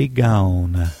Gonna Be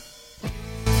Gone.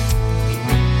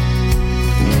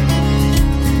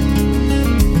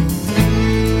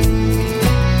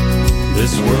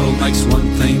 This world makes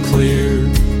one thing clear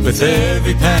with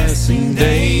every passing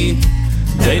day.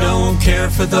 They don't care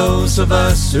for those of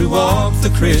us who walk the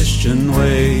Christian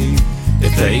way.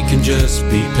 If they can just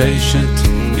be patient,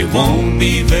 it won't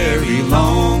be very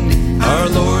long. Our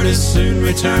Lord is soon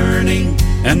returning,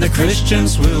 and the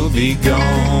Christians will be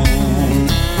gone.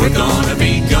 We're gonna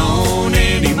be gone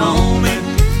any moment.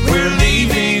 We're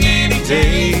leaving any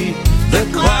day. The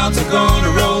clouds are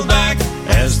gonna roll back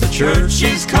as the church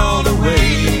is called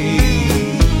away.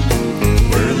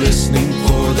 We're listening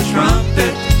for the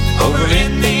trumpet over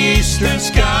in the eastern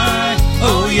sky.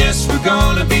 Oh yes, we're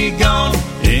gonna be gone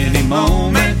any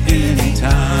moment, any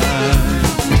time.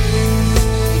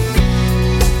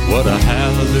 What a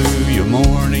hallelujah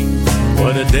morning,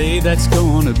 what a day that's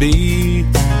gonna be.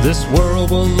 This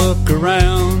world will look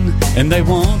around and they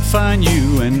won't find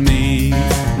you and me.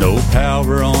 No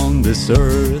power on this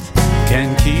earth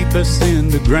can keep us in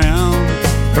the ground.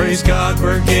 Praise God,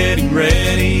 we're getting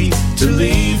ready to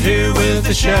leave here with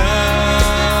a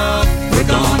shout. We're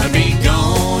gonna be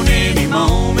gone any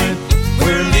moment.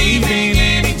 We're leaving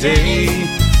any day.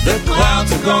 The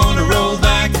clouds are gonna roll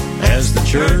back as the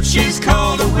church is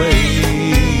called away.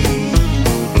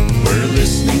 We're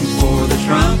listening for the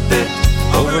trumpet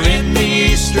over in the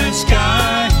eastern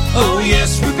sky. Oh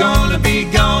yes, we're gonna be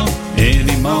gone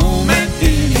any moment,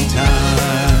 any time.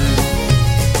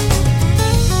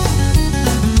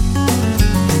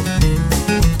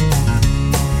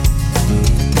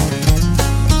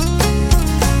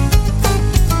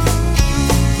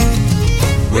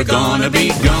 We're gonna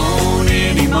be gone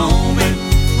any moment.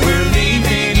 We're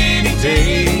leaving any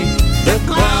day. The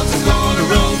clouds are gonna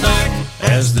roll back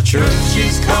as the church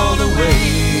is called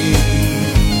away.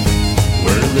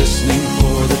 We're listening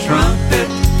for the trumpet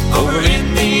over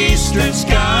in the eastern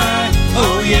sky.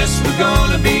 Oh yes, we're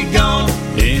gonna be gone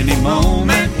any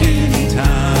moment, any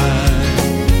time.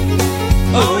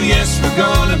 Oh yes, we're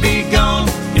gonna be gone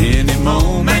any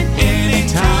moment, any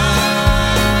time.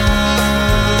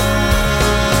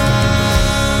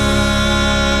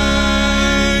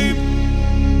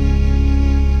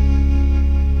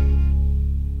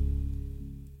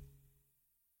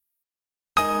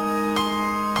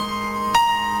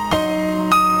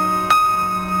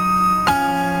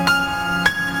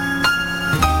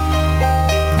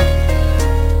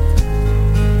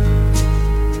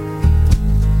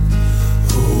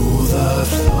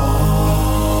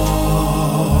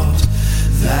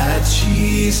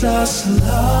 Jesus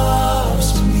loves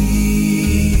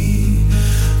me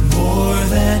more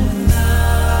than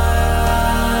I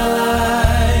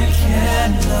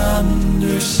can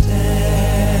understand.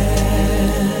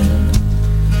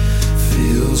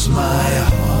 Fills my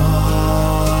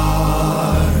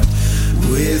heart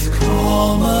with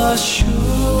calm assurance.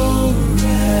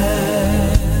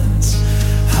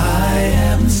 I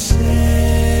am safe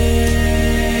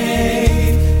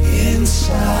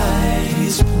inside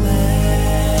His plan.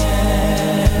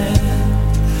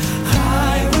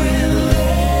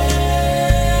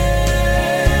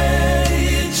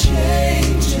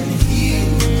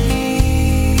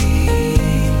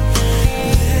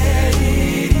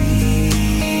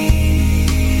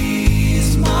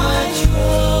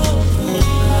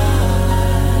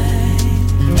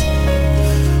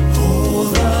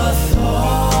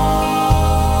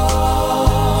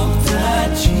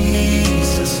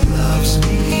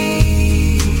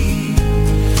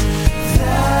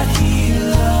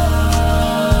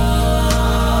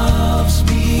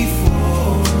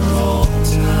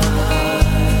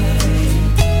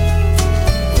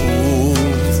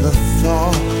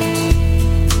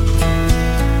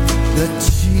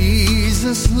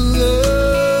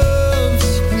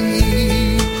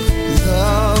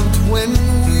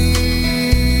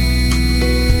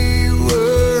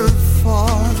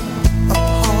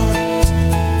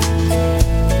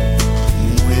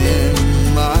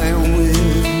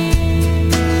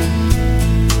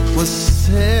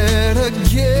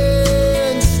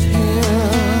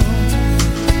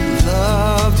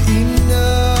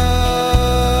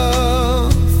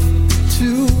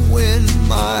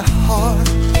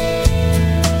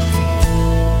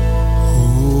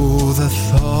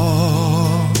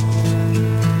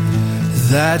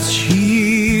 that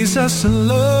Jesus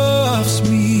loves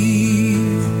me,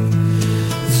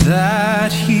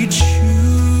 that He chose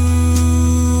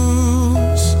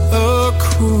a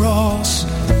cross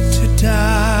to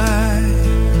die.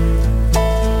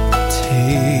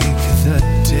 Take the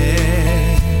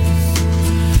death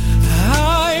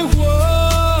I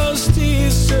was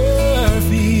deserving,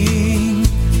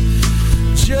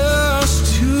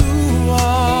 just to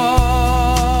offer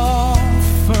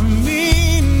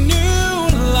me new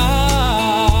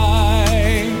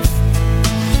life.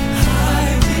 I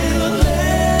will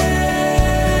let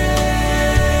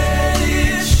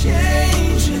it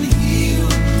change and heal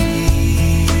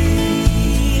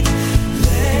me.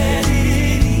 Let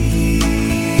it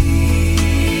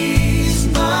ease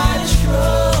my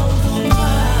troubled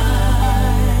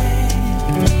mind.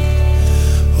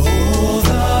 Oh,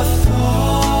 the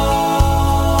thought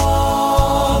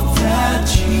that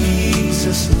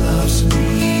Jesus loves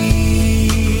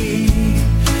me,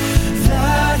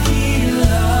 that He loves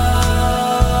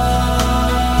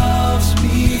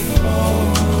me for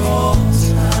all time.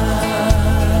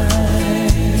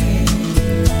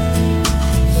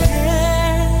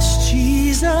 Yes,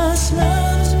 Jesus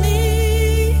loves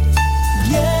me.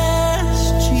 Yes,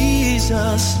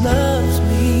 Jesus loves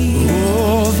me.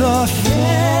 Oh, the thought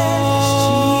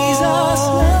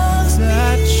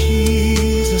that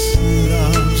Jesus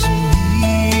loves me.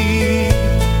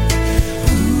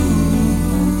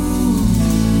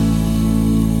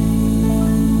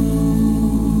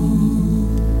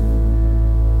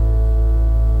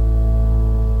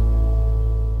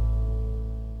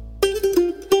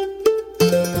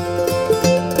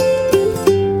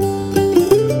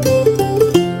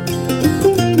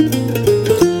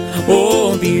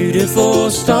 Oh, beautiful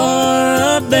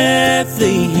star of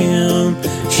Bethlehem,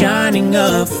 shining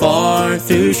afar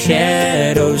through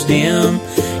shadows dim,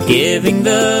 giving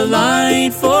the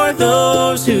light for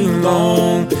those who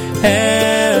long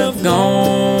have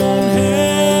gone,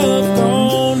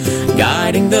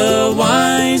 guiding the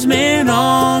wise men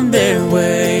on their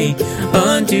way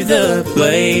unto the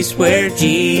place where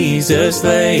Jesus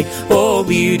lay. Oh,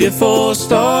 beautiful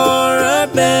star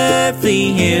of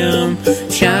Bethlehem,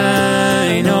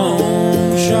 shine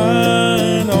on,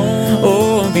 shine on.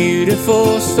 Oh,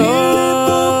 beautiful star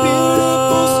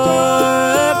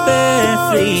of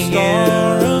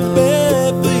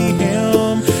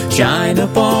Bethlehem, shine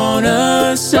upon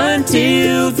us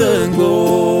until the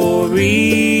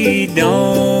glory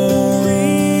dawn.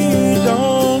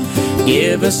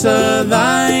 Give us a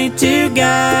light to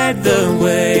guide the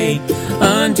way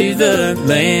unto the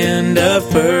land of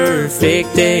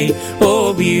perfect day.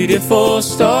 Oh, beautiful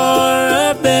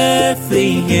star of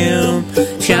Bethlehem,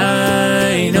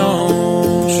 shine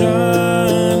on,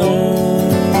 shine on.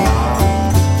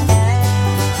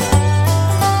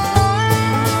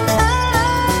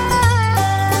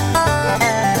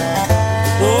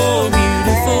 Oh,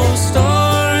 beautiful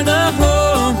star, the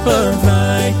hope of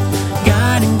light,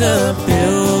 guiding the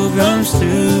pilgrims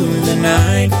through the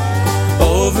night,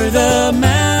 over the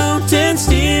mountains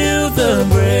till the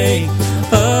break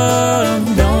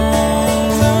of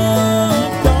dawn,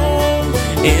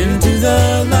 into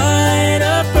the light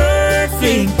of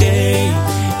perfect day.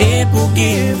 It will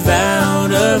give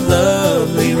out a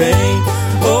lovely ray.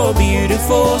 Oh,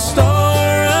 beautiful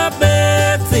star of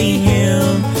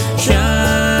Bethlehem,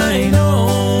 shine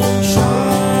on,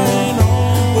 shine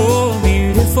on. Oh,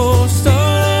 beautiful star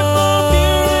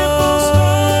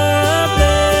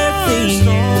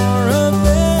of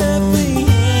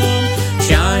Bethlehem,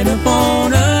 shine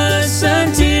upon us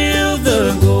until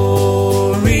the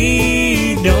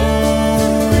glory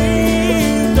dawn.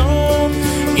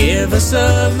 Give us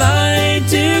a light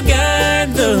to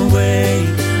guide the way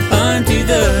unto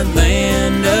the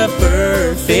land of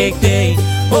perfect day.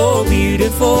 Oh,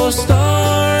 beautiful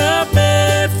star of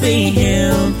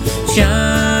Bethlehem,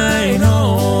 shine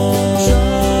on,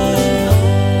 shine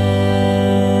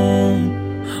on.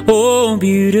 Oh,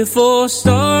 beautiful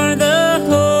star, the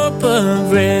hope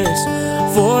of rest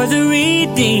for the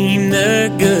redeemed, the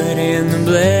good and the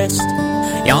blessed.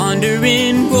 Yonder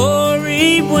in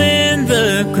glory when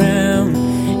the crown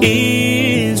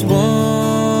is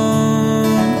won,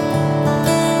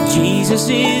 Jesus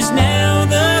is now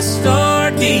the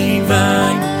star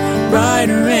divine.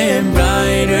 Brighter and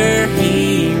brighter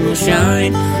He will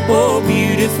shine. Oh,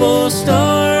 beautiful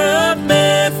star of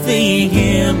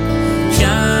Bethlehem,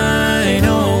 shine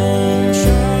on,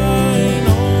 shine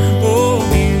on. Oh,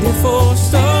 beautiful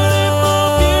star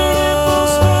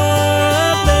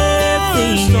of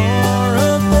Bethlehem,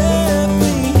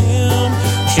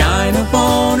 shine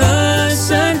upon us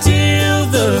until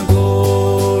the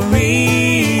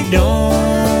glory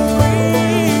dawn.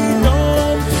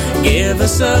 Give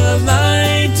us a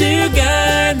light to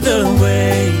guide the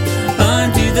way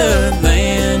unto the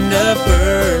land of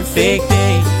perfect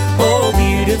day. Oh,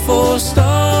 beautiful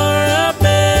star of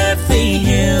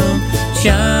Bethlehem,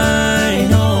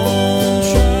 shine on,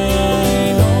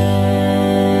 shine on.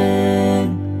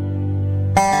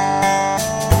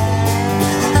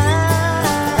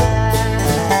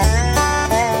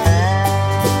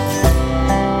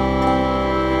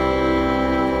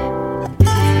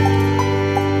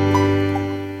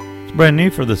 It's brand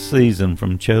new for the season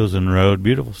from Chosen Road,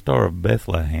 Beautiful Star of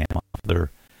Bethlehem, off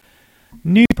their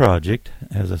new project,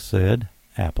 as I said,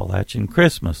 Appalachian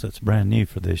Christmas. It's brand new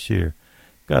for this year.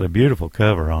 Got a beautiful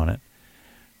cover on it.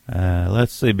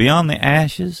 Let's see, Beyond the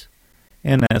Ashes,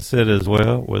 and that's it as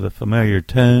well, with a familiar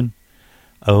tune,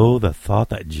 Oh, the Thought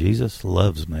That Jesus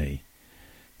Loves Me.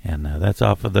 And that's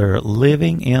off of their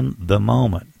Living in the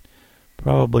Moment.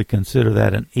 Probably consider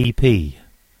that an EP.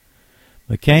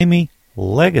 McCamey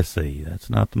Legacy. That's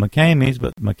not the McCameys,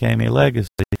 but McCamey Legacy.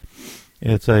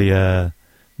 It's a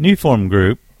new form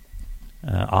group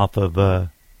off of, I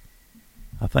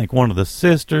think, one of the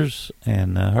sisters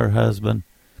and her husband.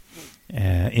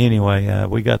 Anyway,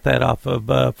 we got that off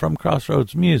of From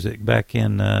Crossroads Music back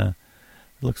in,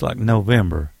 looks like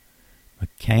November.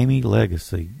 McCamey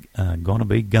Legacy, Gonna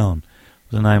Be Gone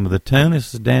was the name of the tune.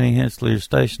 This is Danny Hensley, your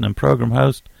station and program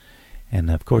host.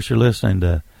 And, of course, you're listening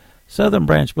to Southern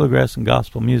Branch Bluegrass and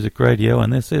Gospel Music Radio,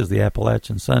 and this is the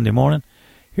Appalachian Sunday Morning.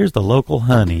 Here's the Local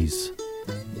Honeys.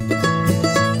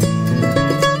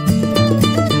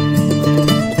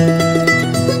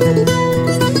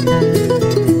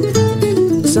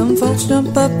 Some folks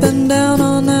jump up and down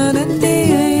on that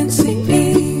NDANCE,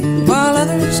 while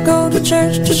others go to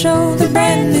church to show the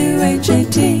brand new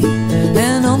HAT.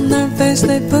 And on their face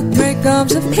they put great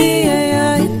gobs of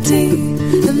PAINT,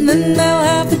 and then they'll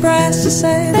have the brass to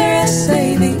say they're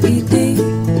SAVED.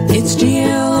 It's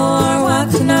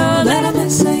GLORY to know that I'm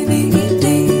SAVED.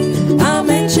 I'm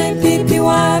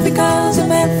HAPPY because I'm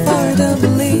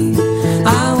FREE.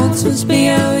 I once was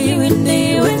BOUND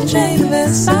with a chain of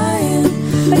SIN,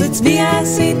 but it's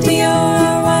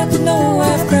VICTORY to know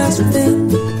I've crossed within.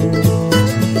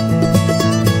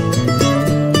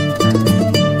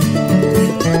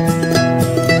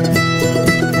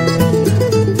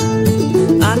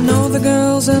 I know the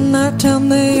girls in our town,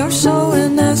 they are so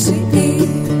NICE.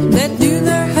 They do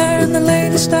their hair in the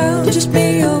latest style, just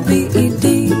BOBED.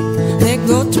 They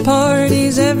go to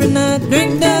parties every night,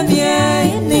 drink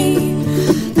WINE.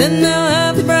 Then they'll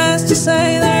have the brass to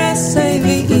say they're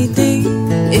SAVED.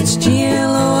 It's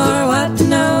GLORY to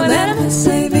know that I'm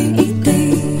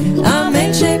SAVED. I'm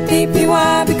HAPPY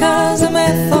because I'm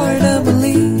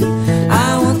FREE.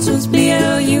 I once was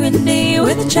BOUND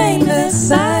with a chain of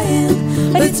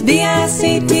SIN, but it's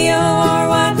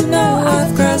VICTORY to know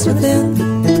I've crossed within.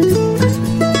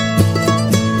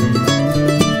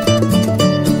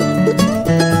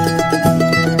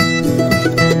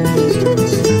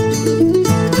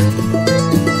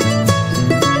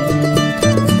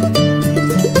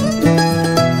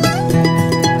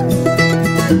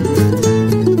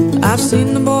 I've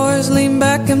seen the boys lean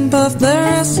back and puff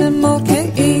their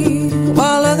SMOKE,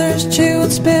 while others chew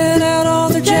and spit out all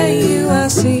their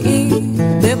JUICE.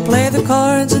 They'll play the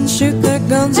cards and shoot their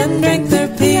guns and drink their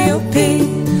POP,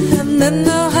 and then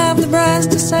they'll have the brass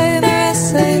to say they're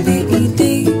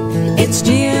SAVED. It's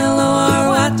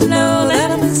GLORY to know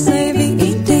that I'm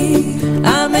SAVED.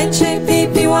 I'm HAPPY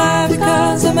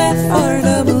because I'm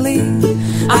FREE.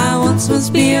 I once was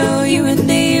BOUND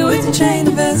with a chain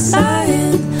of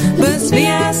SIN, but it's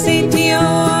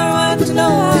VICTORY to know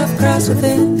I've crossed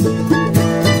within.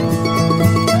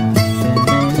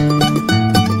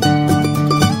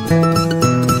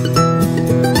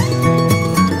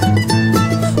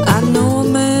 I know a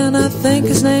man, I think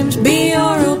his name's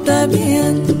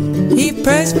BROWN. He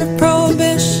prays for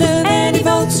prohibition and he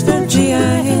votes for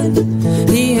GIN.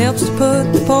 He helps to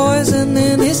put the poison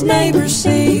in his neighbor's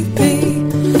CP,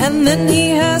 and then he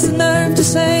has the nerve to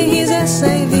say he's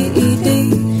SAVED.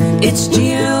 It's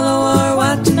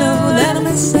GLORY to know that I'm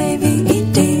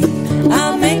SAVED.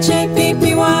 I'm HAPPY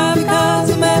because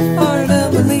I'm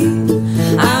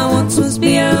FREE. I once was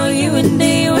BOUND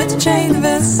with a chain of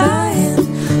SIN,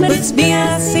 but it's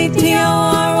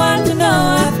VICTORY to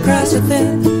know I've crossed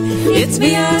within. It's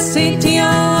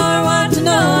VICTORY to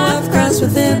know I've crossed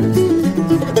within.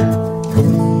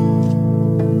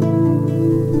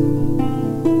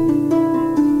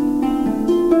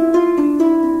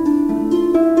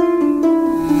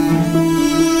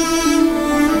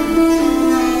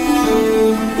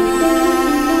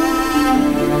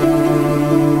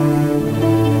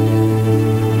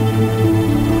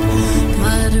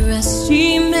 Quite a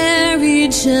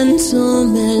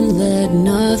gentlemen, let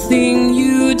nothing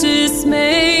you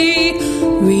dismay.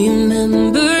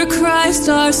 Remember Christ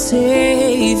our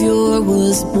Savior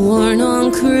was born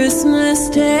on Christmas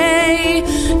Day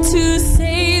to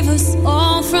save us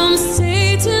all from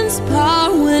Satan's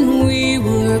power when we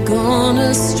were gone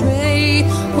astray.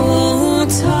 Oh,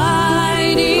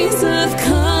 tidings of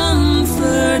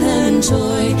comfort and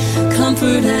joy,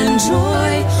 comfort and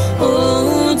joy.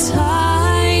 Oh,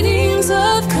 tidings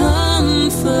of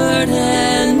comfort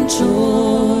and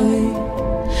joy.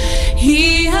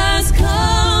 He has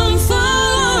come for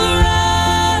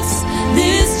us,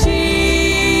 this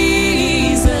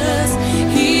Jesus.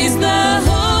 He's the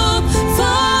hope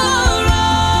for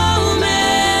all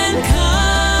mankind.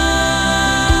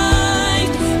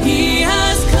 He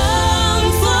has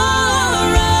come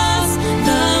for us,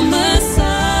 the Messiah,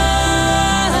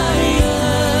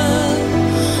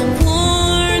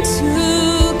 born to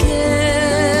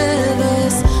give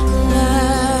us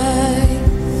life.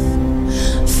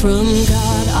 From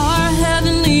God our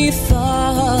Heavenly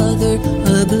Father, a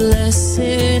blessed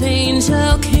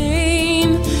angel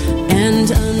came,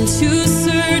 and unto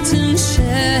certain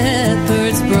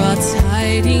shepherds brought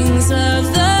tidings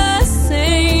of the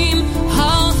same,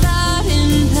 how that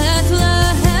in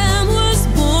Bethlehem was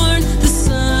born the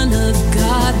Son of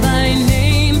God by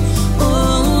name.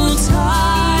 Oh,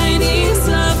 tidings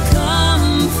of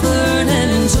comfort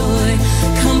and joy,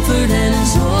 comfort and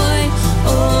joy.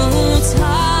 Oh,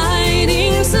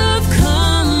 tidings of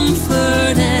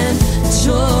comfort and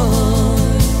joy.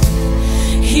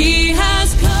 He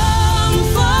has come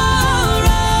for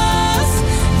us,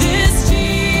 this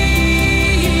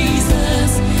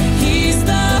Jesus. He's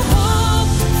the hope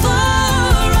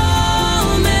for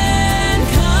all mankind.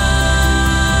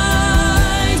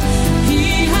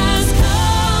 He has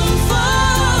come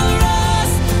for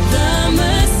us, the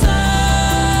Messiah,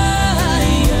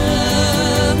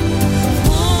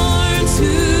 born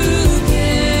to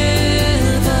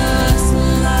give us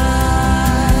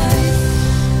life.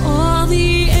 All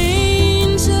the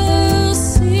angels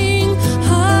sing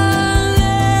hallelujah.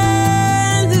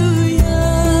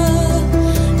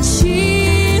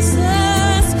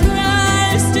 Jesus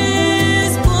Christ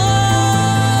is born.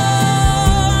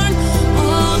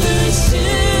 All the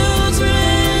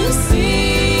children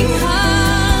sing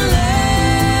hallelujah.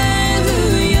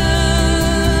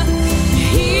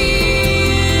 He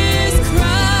is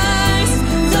Christ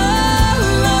the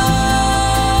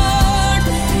Lord.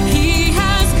 He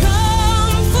has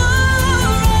come for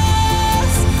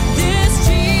us, this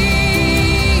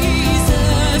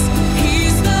Jesus.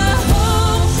 He's the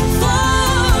hope for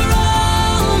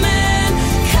all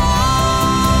mankind.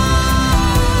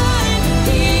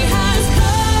 He has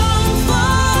come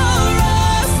for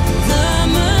us, the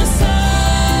Messiah,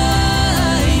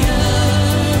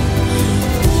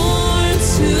 born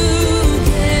to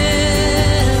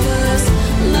give us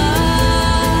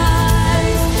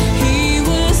life. He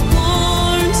was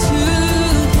born to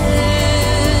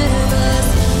give us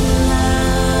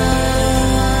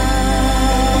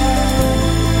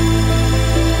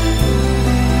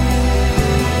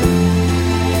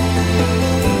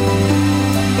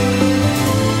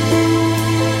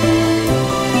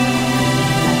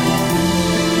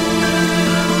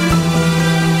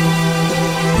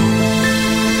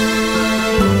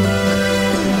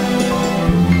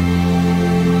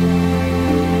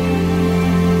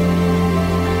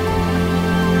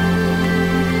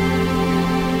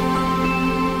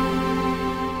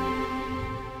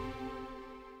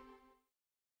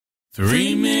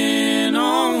Three men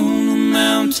on the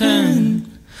mountain,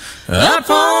 up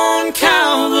on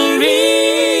Calvary,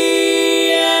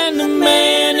 and the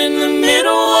man in the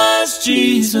middle was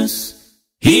Jesus.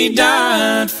 He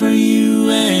died for you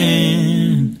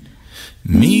and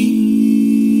me.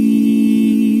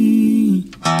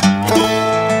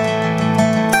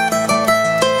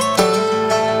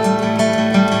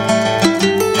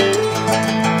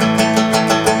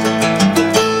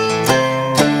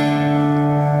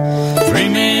 Three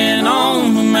men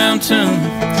on the mountain,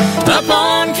 up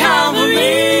on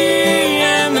Calvary,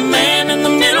 and the man in the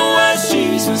middle was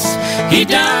Jesus. He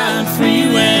died for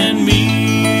you and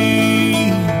me.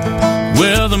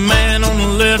 Well, the man on the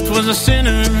left was a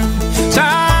sinner,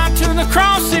 tied to the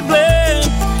cross he bled.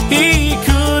 He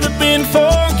could have been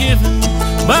forgiven,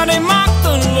 but he mocked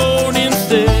the Lord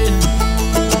instead.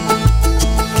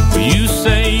 You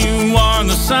say you are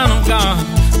the Son of God,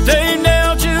 they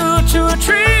nailed you to a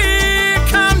tree.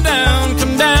 Come down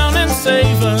and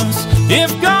save us,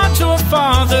 if God your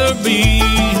Father be.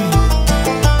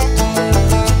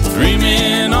 Three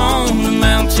men on the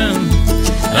mountain,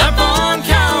 up on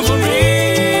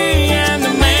Calvary, and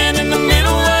the man in the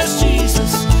middle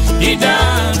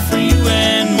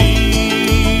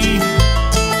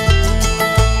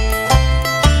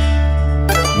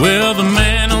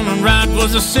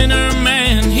a sinner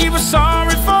man. He was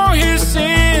sorry for his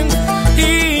sins.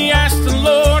 He asked the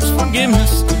Lord's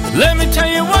forgiveness. Let me tell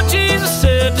you what Jesus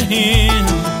said to him.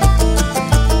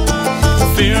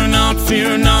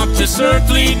 Fear not this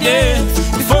earthly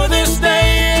death. Before this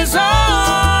day is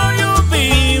o'er, you'll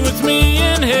be with me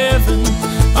in heaven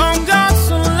on God's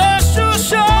celestial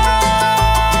shore.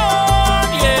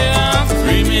 Yeah,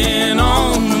 3 men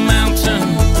on the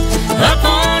mountain up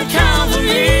on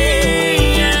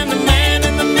Calvary, and the man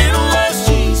in the middle was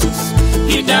Jesus.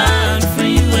 He died for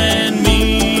you and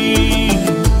me.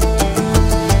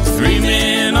 3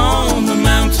 men on the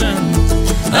mountain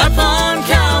up on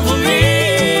Calvary,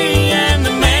 and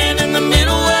the man in the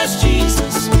middle was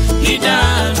Jesus. He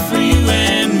died for you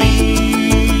and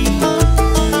me.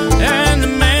 And the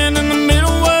man in the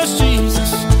middle was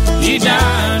Jesus. He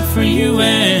died for you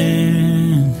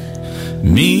and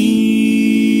me.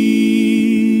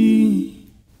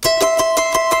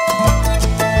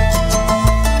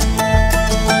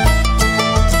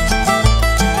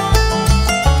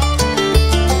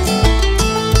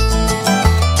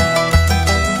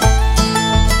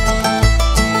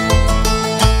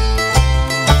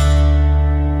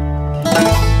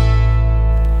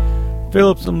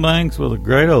 Phillips and Banks with a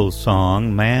great old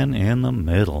song, Man in the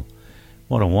Middle.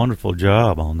 What a wonderful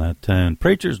job on that tune.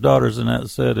 Preacher's Daughter's in that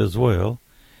set as well.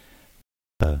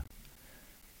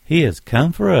 He Has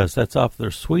Come For Us. That's off their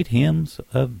Sweet Hymns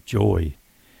of Joy.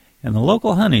 And the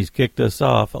Local Honeys kicked us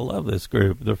off. I love this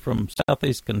group. They're from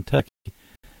southeast Kentucky,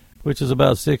 which is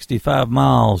about 65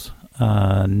 miles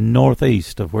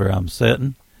northeast of where I'm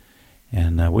sitting.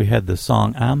 And we had the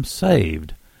song I'm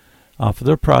Saved off of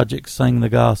their project Sing the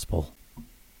Gospel.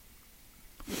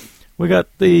 We got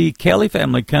the Kelly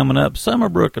family coming up,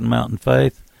 Summerbrook and Mountain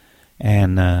Faith,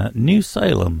 and New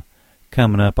Salem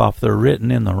coming up off their Written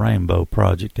in the Rainbow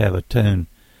project. Have a tune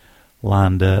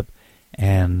lined up.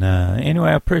 And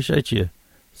anyway, I appreciate you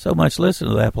so much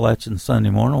listening to the Appalachian Sunday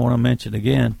Morning. I want to mention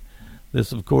again,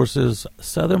 this of course is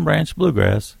Southern Branch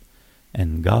Bluegrass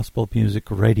and Gospel Music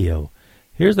Radio.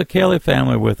 Here's the Kelly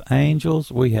family with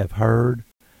Angels We Have Heard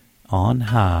on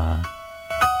High.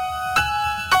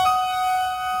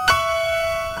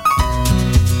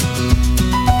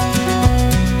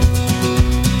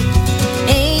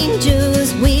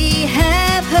 Angels we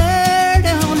have heard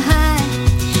on high,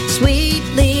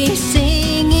 sweetly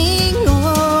singing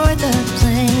o'er the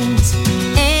plains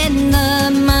and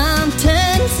the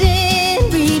mountains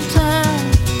in reply,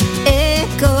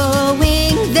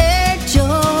 echoing their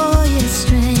joyous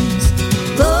strains.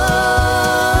 Glory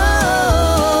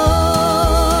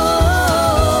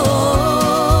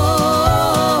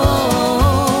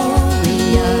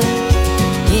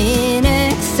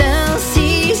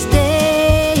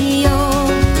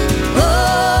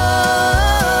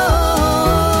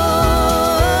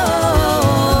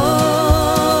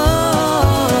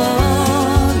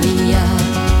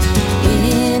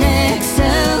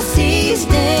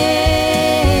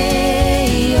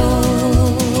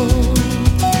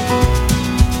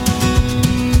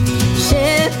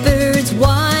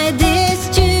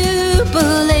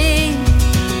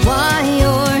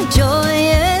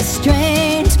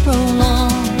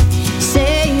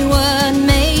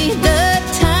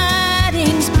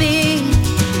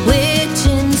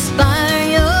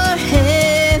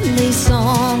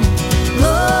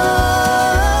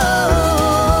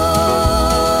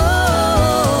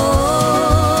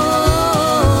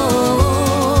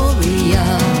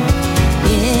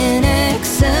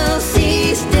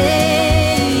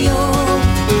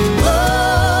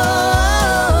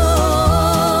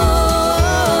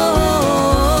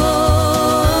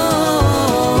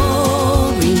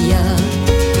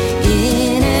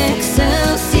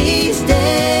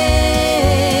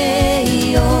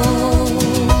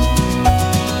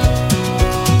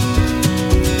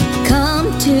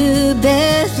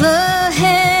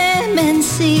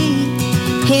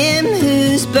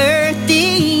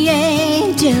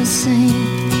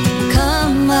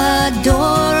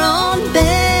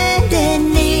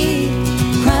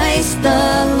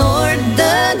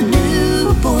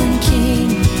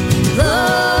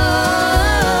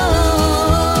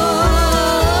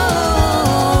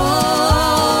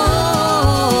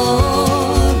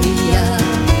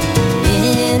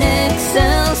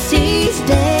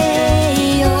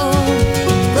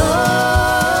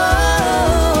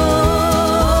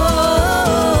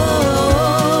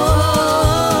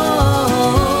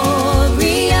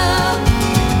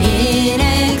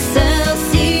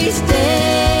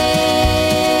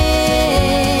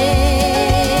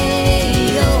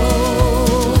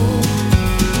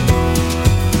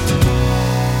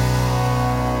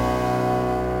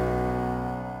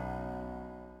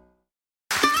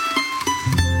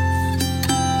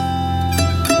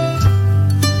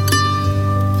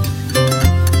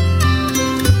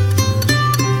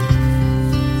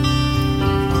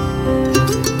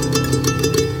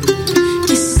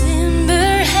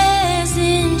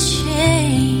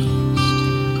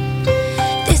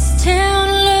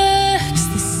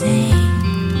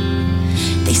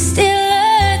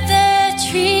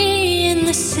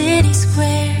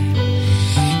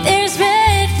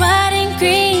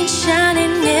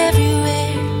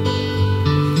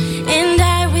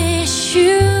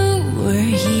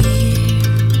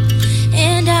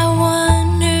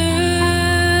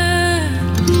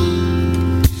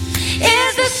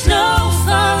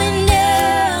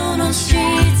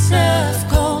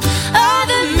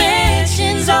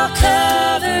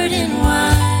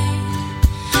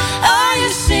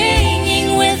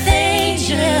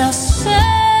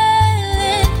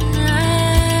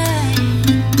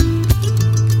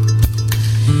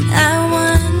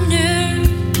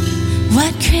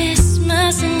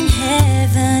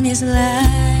is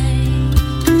light.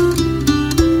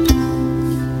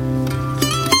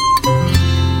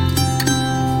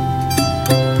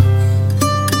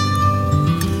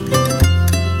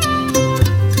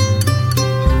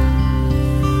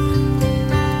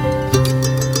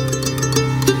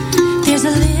 There's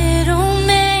a little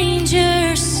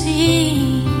manger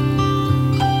scene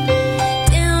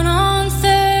down on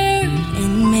 3rd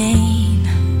and Main.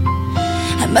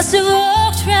 I must have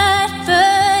walked right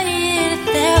by it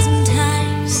 1,000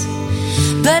 times,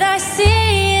 but I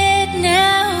see it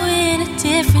now in a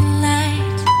different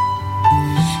light.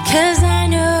 'Cause I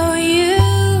know you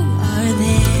are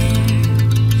there,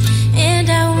 and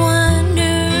I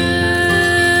wonder,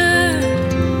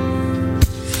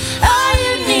 are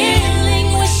you kneeling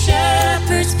with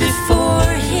shepherds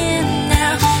before him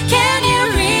now? Can you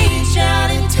reach out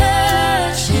and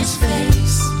touch his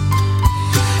face?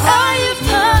 Are you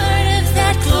part of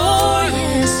that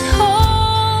glorious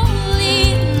holy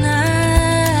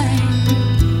night?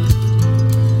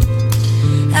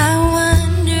 I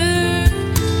wonder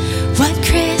what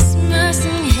Christmas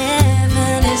in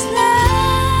heaven is like.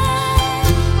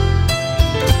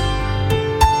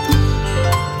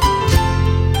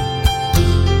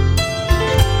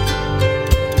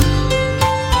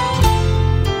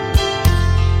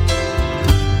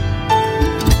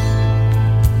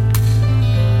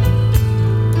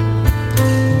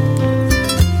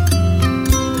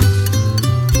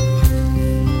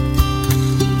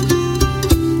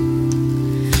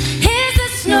 Is the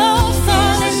snow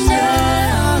falling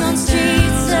down on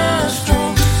streets of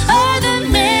gold? Are the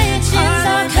mansions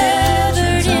all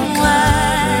covered in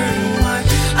white?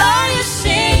 Are you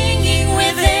singing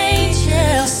with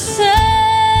angels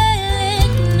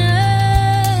silent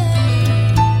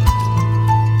night?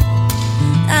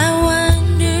 I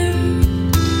wonder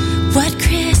what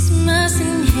Christmas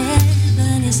in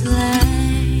heaven is like.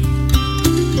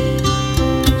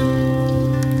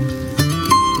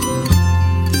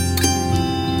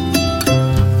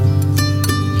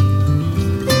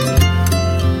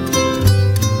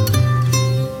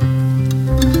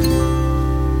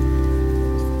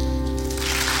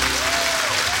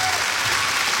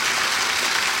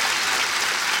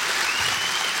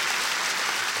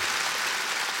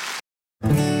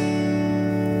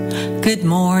 Good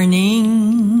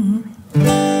morning,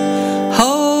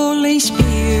 Holy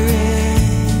Spirit.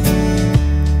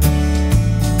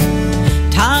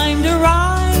 Time to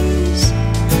rise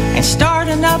and start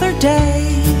another day.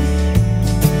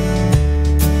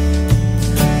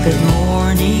 Good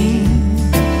morning,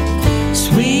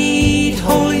 sweet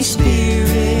Holy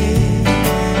Spirit.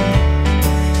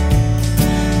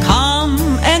 Come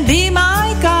and be my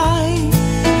guide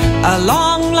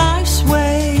along life's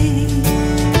way.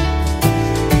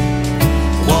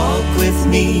 Walk with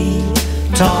me,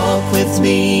 talk with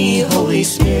me, Holy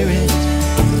Spirit.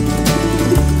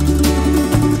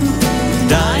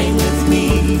 Dine with me,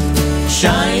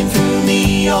 shine through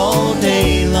me all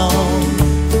day long.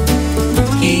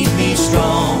 Keep me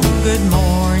strong. Good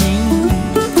morning,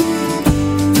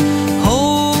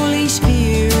 Holy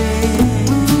Spirit.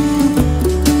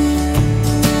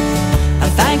 I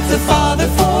thank the Father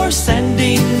for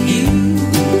sending you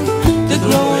to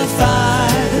glorify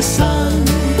the Son.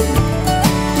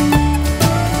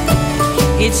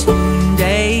 It's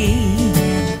noonday,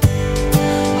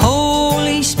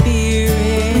 Holy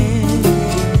Spirit.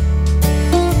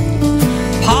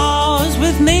 Pause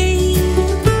with me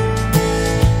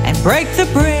and break the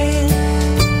bread.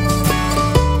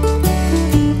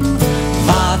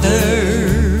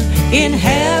 Father in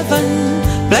heaven,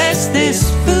 bless this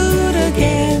food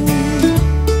again.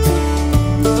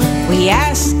 We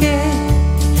ask it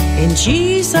in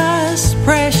Jesus'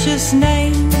 precious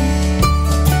name.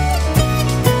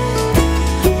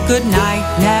 Good night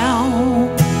now,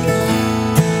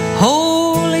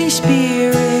 Holy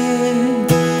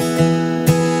Spirit.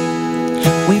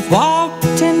 We've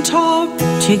walked and talked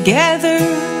together,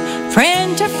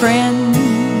 friend to friend.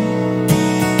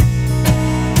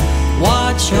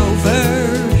 Watch over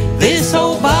this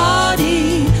old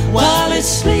body while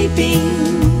it's sleeping,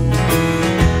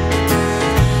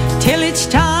 till it's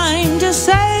time to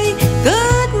say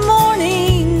good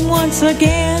morning once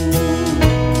again.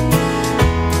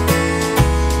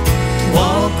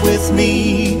 Walk with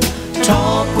me,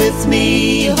 talk with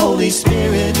me, Holy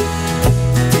Spirit.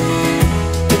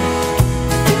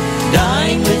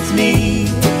 Dine with me,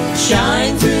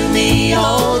 shine through me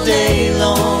all day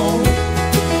long.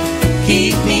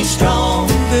 Keep me strong.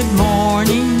 Good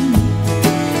morning,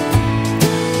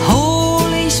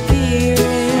 Holy Spirit.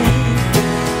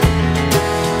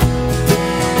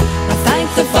 I thank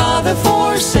the Father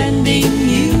for sending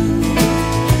you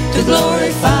to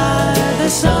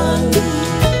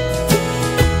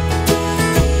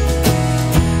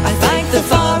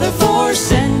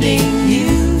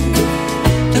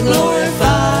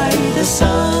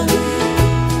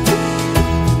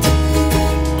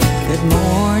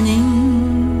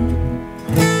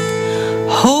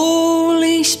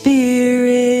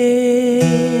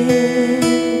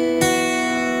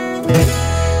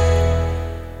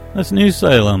That's New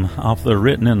Salem off the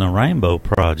Written in the Rainbow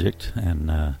project.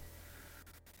 And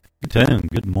tune,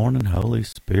 Good Morning, Holy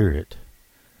Spirit.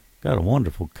 Got a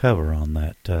wonderful cover on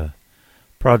that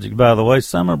project, by the way.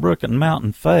 Summerbrook and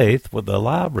Mountain Faith with a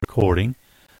live recording.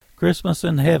 Christmas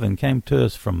in Heaven came to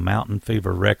us from Mountain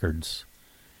Fever Records.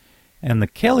 And the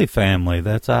Kelly family,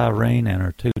 that's Irene and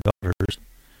her two daughters,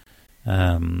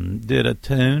 did a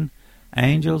tune,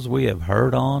 Angels We Have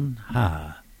Heard on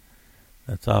High.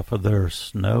 That's off of their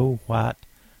Snow White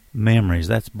Memories.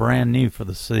 That's brand new for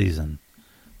the season.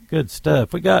 Good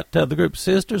stuff. We got the group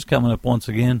Sisters coming up once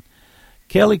again.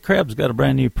 Kelly Crabb's got a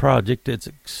brand new project. It's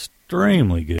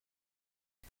extremely good.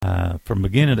 From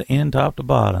beginning to end, top to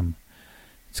bottom.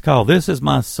 It's called This Is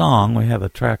My Song. We have a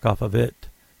track off of it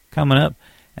coming up.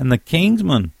 And the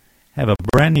Kingsmen have a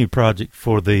brand new project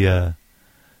for the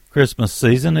Christmas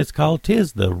season. It's called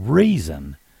 'Tis the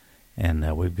Reason.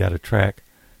 And we've got a track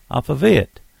off of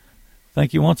it.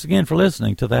 Thank you once again for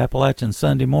listening to the Appalachian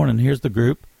Sunday Morning. Here's the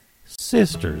group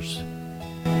Sisters.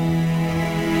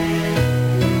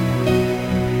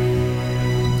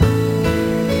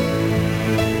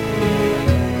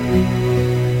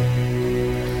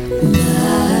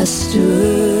 Master,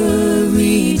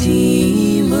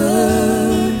 Redeemer,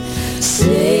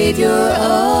 Savior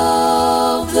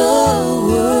of the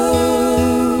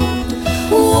world,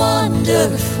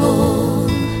 wonderful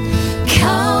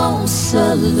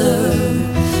Counselor,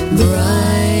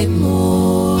 bright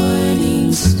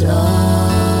morning star,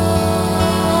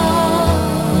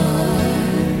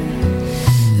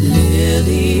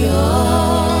 Lily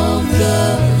of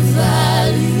the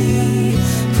valley,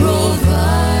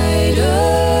 provider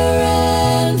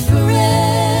and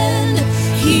friend.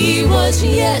 He was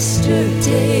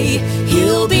yesterday,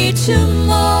 he'll be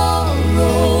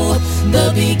tomorrow,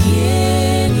 the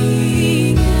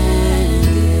beginning and end.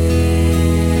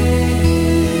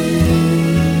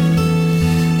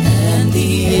 And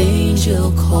the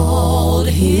angel called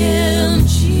him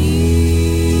Jesus,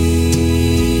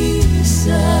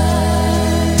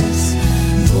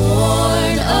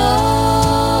 born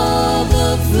of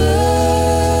the Virgin.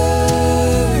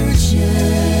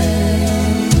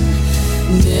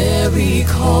 Mary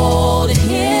called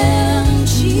him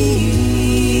Jesus,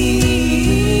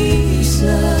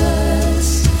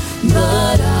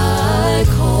 but I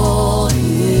call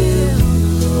him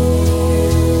Lord.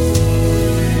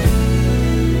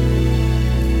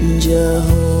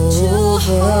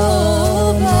 Jehovah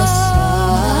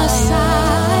Messiah,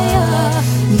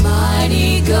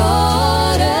 mighty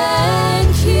God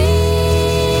and King,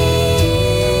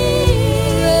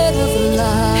 bread of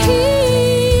life.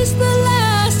 He's the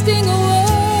lasting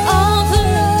word of the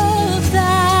love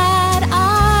that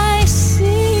I see.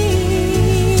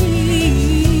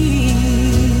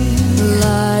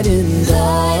 Light in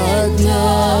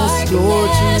darkness, door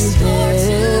to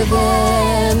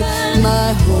heaven,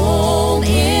 my home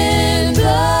in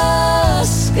the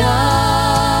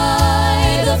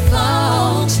sky, the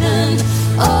fountain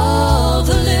of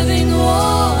the living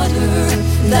water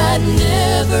that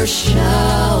never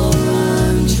shall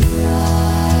run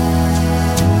dry.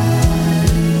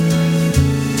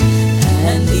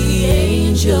 And the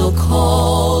angel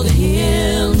called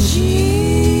him Jesus,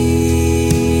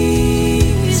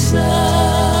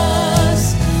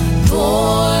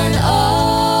 born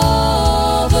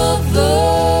of a virgin.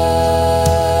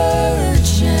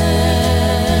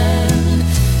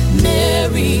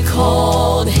 Mary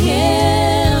called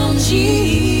him Jesus,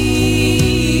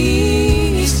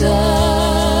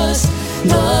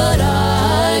 but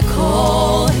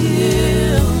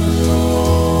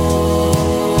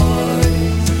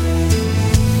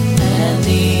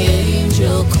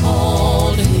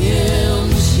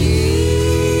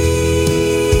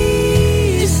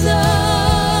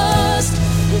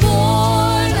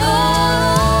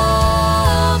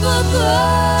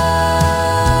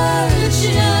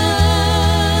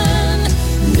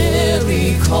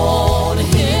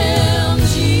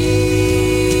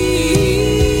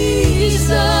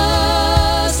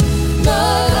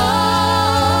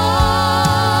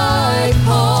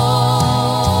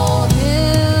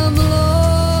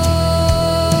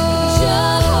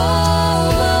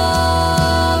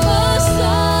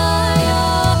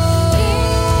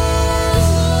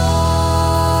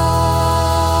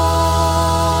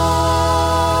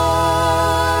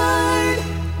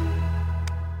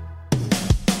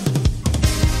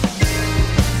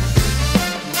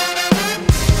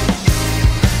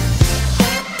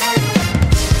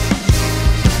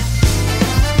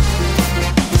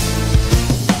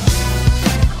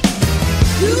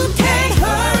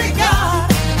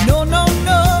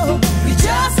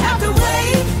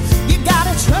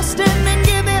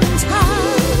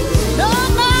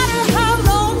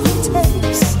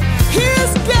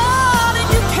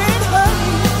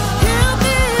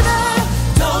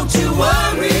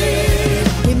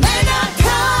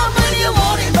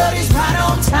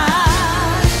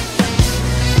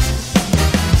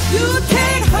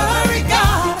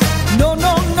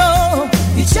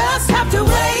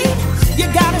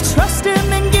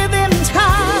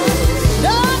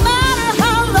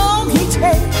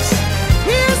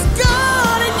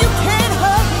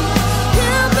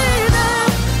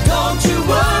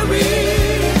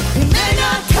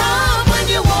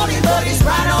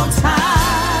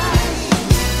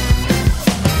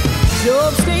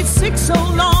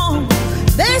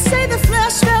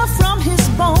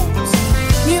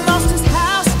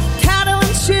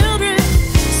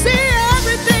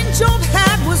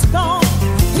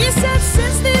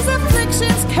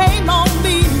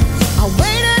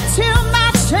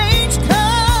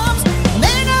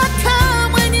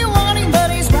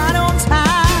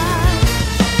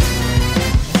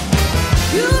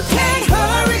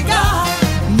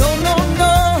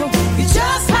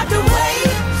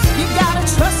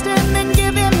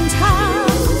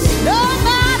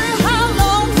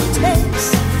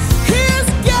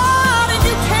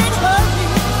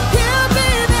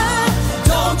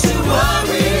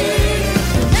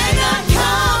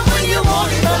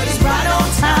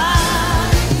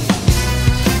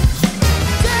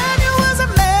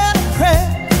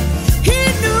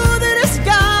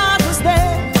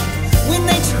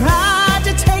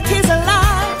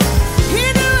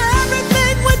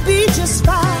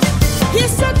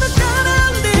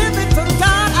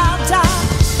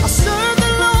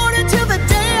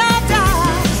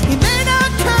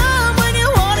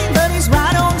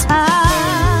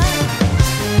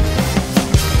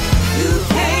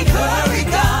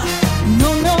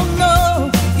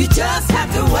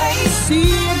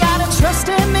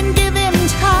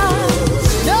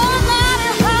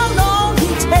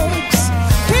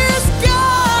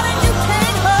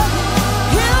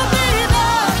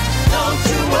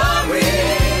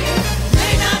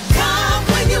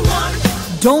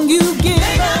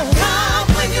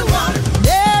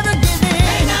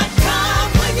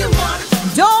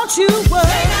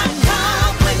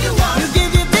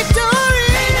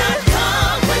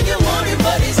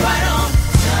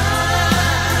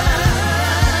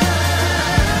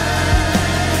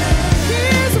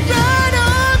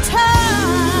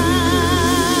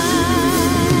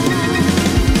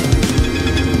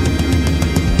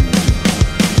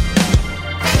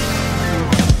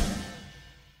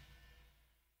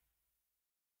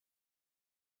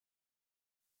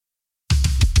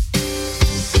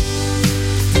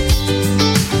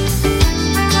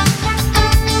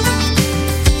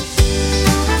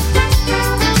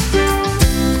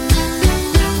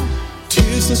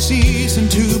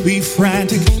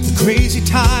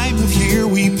time of year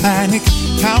we panic,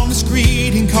 countless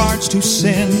greeting cards to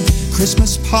send,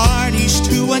 Christmas parties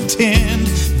to attend.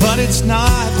 But it's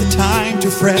not the time to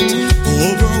fret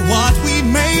over what we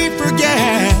may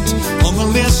forget on the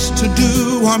list to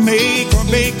do or make or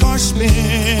bake or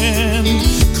spend.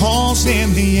 'Cause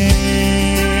in the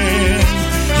end,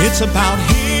 it's about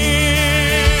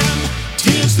Him.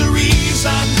 'Tis the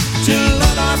reason to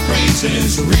let our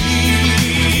praises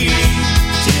ring.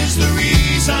 'Tis the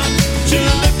reason to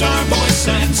lift our voice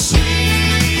and sing.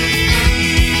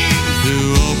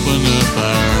 To open up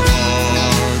our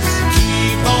hearts,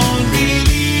 keep on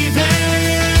believing.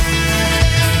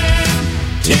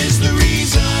 'Tis the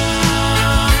reason.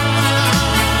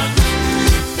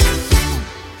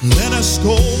 Let us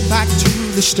go back to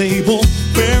the stable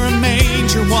where a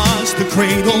manger was the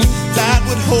cradle that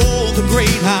would hold the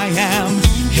great I Am,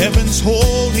 heaven's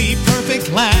holy perfect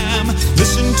Lamb.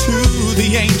 Listen to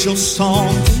the angel's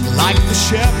song, like the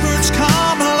shepherds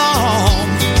come along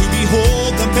to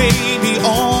behold the baby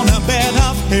on a bed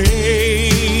of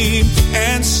hay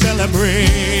and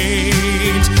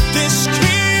celebrate this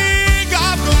King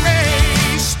of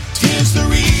grace. 'Tis the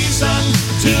reason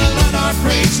to let our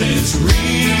praises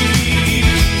ring.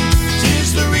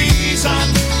 'Tis the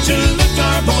reason to lift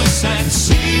our voice and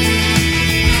sing.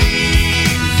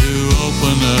 To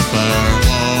open up our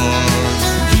hearts,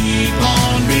 keep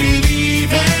on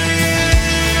believing.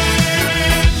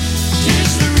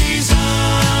 'Tis the reason.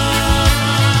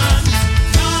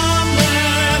 Come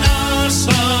let us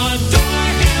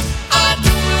adore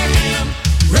Him,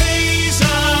 raise a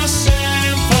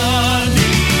symphony.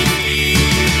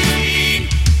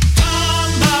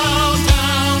 Come bow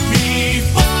down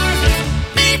before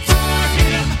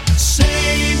Him,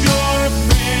 Savior,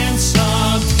 Prince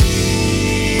of Peace.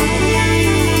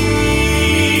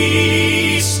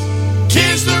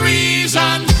 'Tis the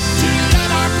reason to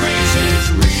let our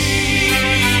praises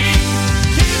ring.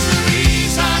 'Tis the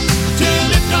reason to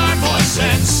lift our voice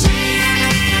and sing.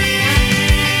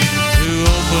 To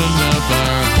open up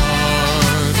our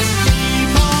hearts,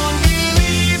 keep on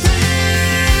believing.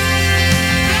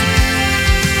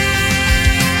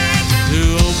 To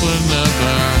open up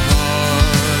our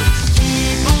hearts,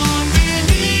 keep on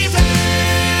believing.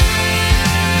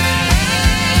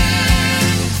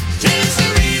 'Tis the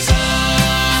reason.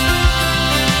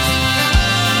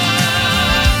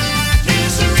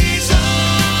 'Tis the reason.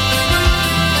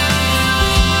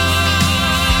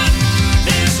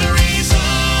 'Tis the reason.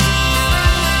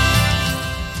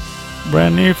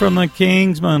 Brand new from the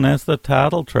Kingsmen. That's the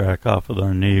title track off of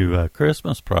their new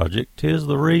Christmas project, 'Tis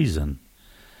the Reason.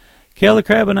 Kelly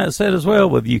Crabbinette said as well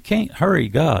with You Can't Hurry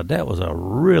God. That was a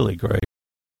really great.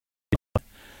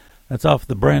 That's off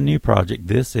the brand new project,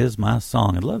 This Is My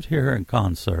Song. I'd love to hear her in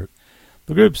concert.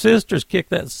 The group Sisters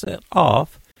kicked that set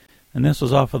off, and this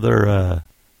was off of their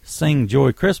Sing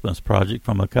Joy Christmas project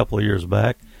from a couple of years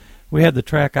back. We had the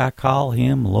track I Call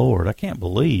Him Lord. I can't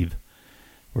believe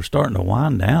we're starting to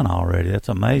wind down already. That's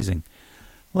amazing.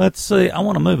 Let's see. I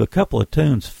want to move a couple of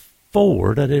tunes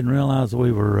forward. I didn't realize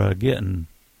we were getting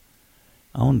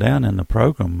on down in the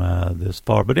program this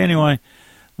far. But anyway,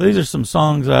 these are some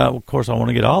songs. Of course, I want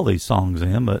to get all these songs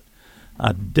in, but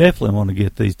I definitely want to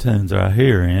get these tunes right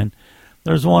here in.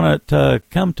 There's one that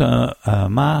come to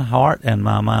my heart and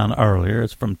my mind earlier.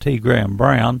 It's from T. Graham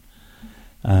Brown.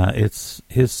 It's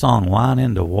his song, Wine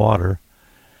into Water.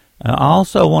 I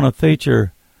also want to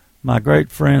feature my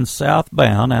great friends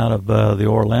Southbound out of the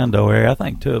Orlando area. I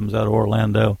think two of them's out of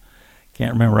Orlando.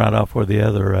 Can't remember right off where the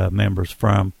other member's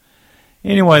from.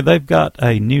 Anyway, they've got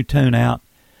a new tune out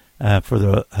for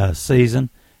the season,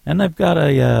 and they've got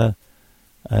a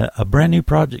brand new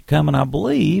project coming. I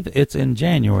believe it's in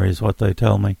January is what they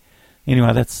told me.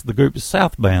 Anyway, that's the group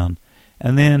Southbound.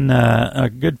 And then a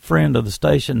good friend of the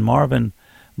station, Marvin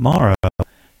Morrow,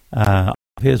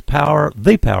 his Power,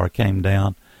 The Power came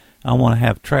down. I want to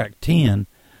have track 10,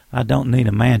 I Don't Need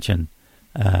a Mansion.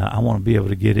 I want to be able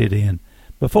to get it in.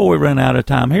 Before we run out of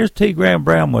time, here's T. Graham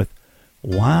Brown with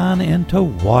Wine into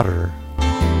Water.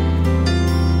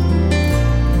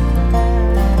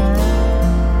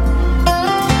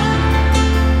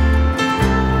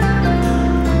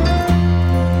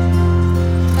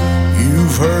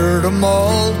 You've heard a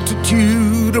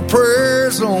multitude of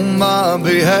prayers on my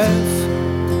behalf,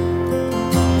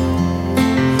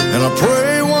 and I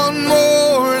pray one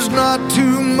more is not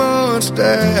too much to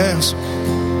ask.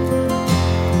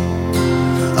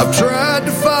 I've tried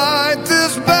to fight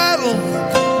this battle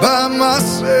by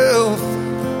myself,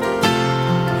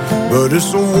 but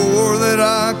it's a war that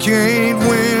I can't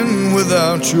win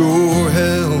without your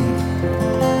help.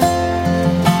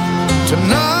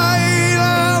 Tonight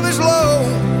love is low,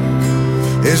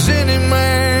 as any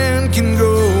man can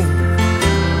go.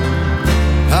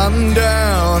 I'm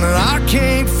down and I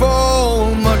can't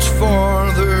fall much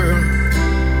farther.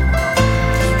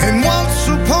 And once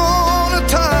upon a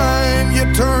time you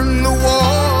turned the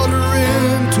water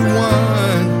into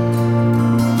wine.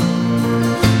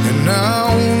 And now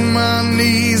on my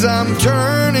knees I'm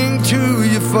turning to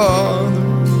you, Father.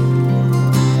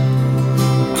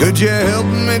 Could you help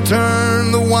me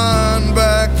turn the wine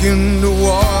back into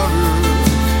water?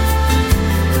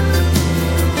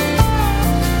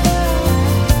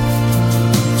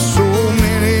 So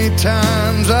many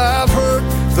times I've hurt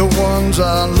the ones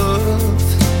I love.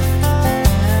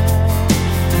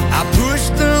 I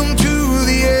pushed them to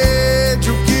the edge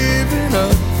of giving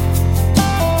up.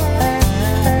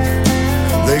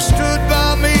 They stood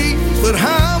by me, but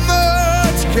how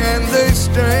much can they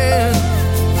stand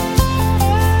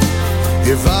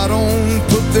if I don't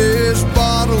put this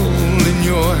bottle in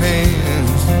your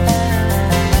hands?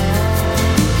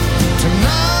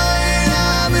 Tonight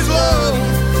I'm as low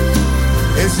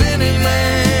as any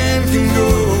man can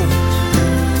go.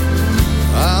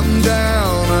 I'm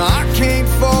down, I can't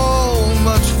fall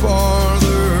much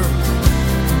farther.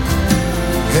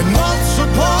 And once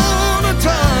upon a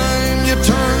time you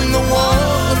turned the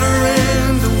water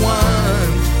into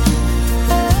wine.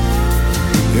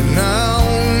 And now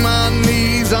on my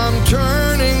knees I'm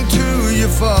turning to you,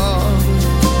 Father.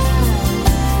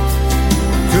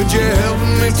 Could you help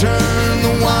me turn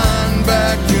the wine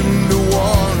back into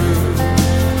water?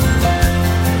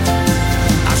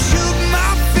 I shook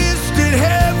my fist at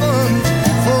heaven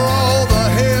for all the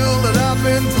hell that I've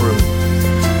been through,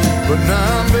 but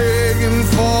now I'm begging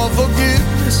for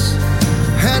forgiveness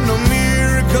and a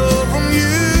miracle from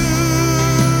you.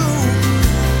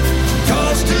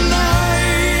 'Cause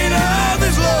tonight I'm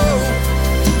as low,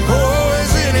 oh,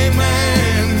 as any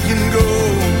man can go.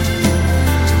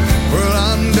 Well,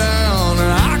 I'm down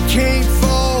and I can't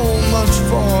fall much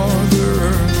farther.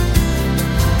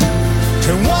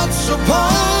 And once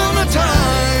upon a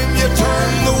time you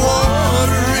turned the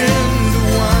water into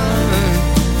wine.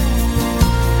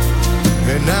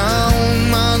 And now on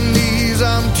my knees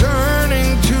I'm turning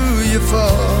to you,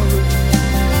 Father.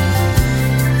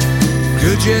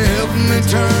 Could you help me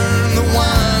turn the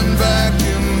wine back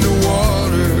into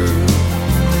water?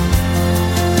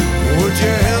 Would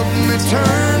you help me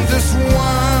turn this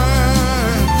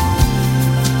wine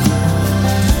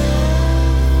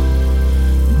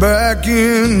back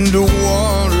into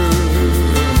water?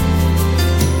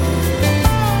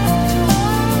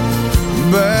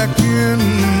 Back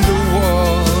into water.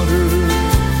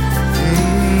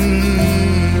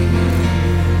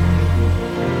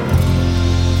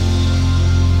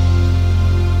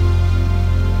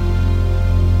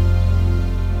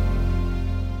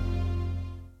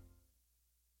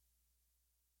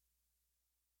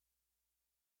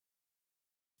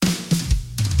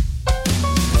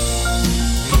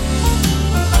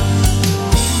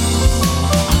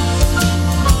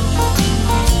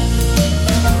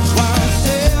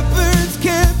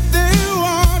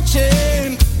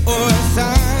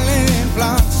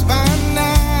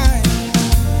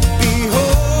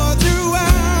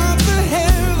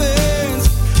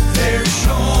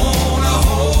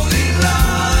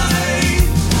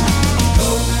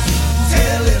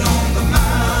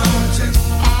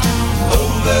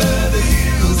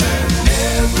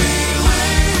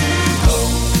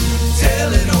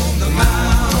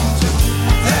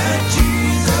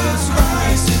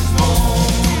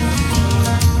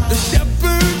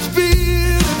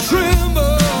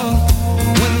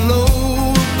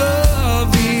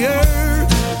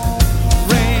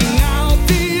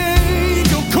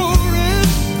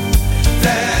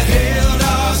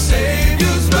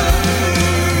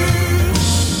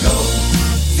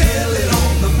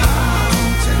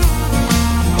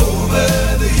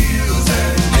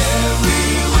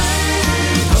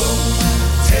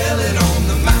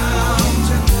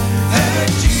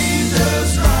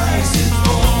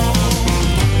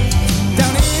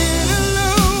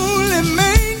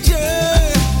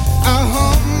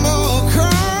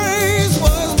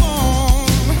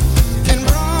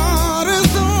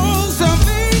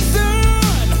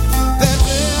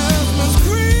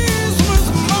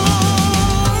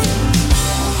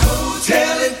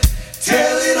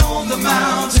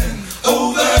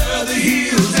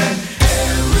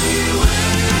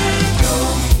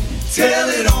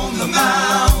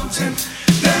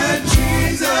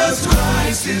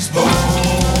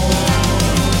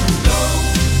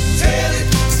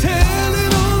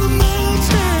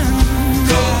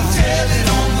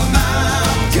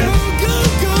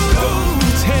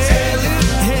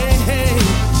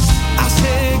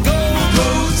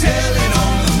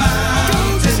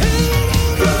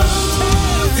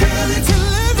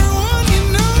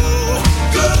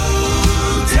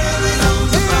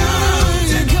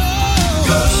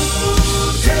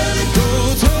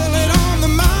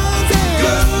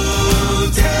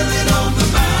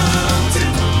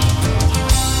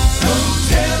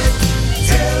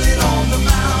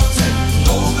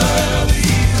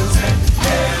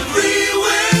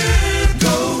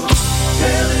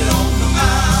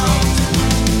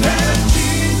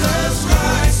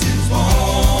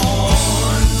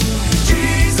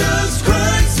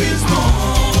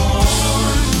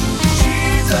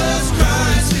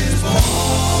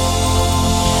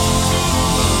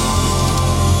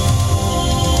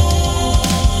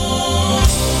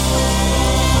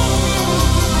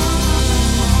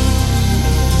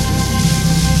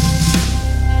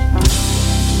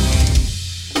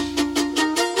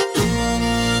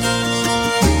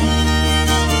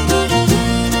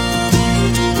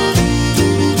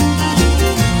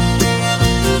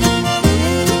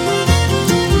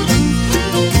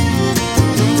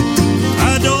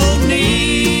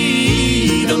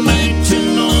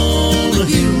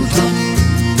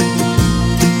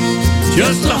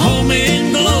 Just a home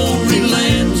in glory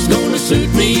land's gonna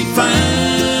suit me fine.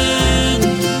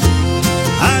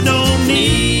 I don't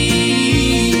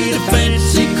need a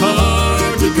fancy car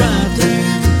to drive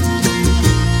there,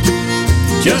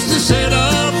 just a set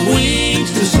of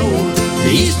wings to soar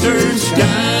the eastern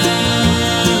sky.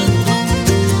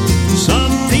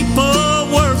 Some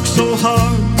people work so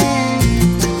hard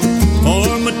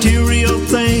for material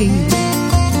things,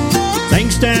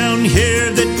 things down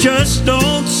here that just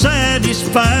don't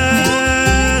satisfy.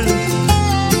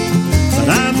 But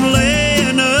I'm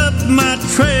laying up my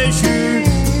treasure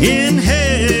in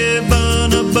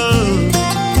heaven above,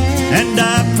 and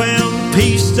I found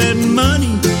peace that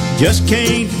money just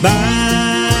can't buy.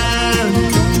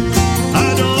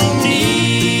 I don't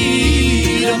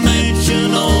need a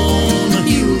mansion on a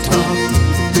hilltop,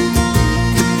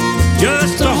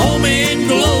 just a home in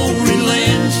glory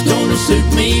land's gonna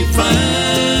suit me fine.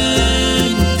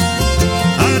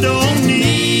 I don't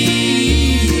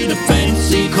need a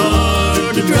fancy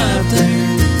car to drive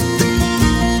there,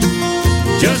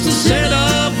 just a set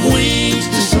of wings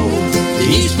to soar the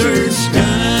eastern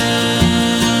sky.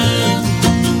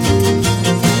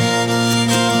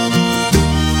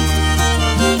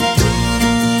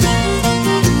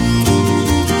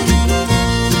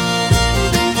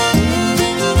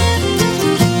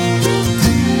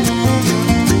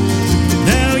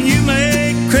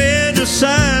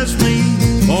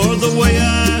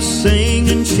 Sing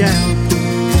and shout,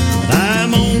 but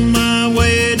I'm on my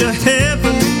way to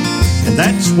heaven, and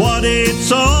that's what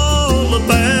it's all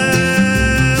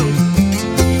about.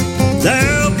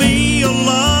 There'll be a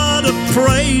lot of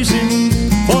praising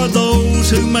for those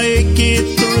who make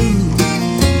it through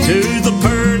to the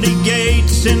pearly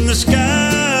gates in the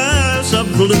skies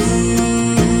of blue.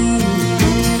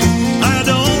 I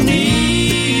don't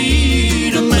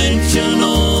need a mansion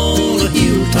on a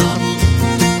hilltop,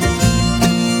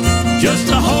 just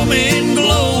a home in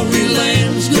glory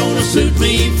land's gonna suit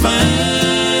me fine.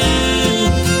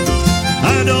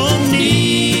 I don't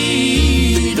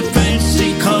need a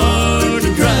fancy car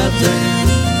to drive there,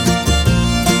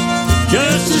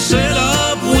 just a set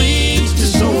of wings to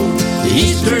soar the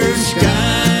eastern sky.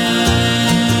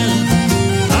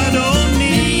 I don't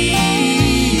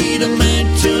need a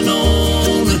mansion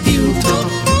on a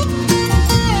hilltop,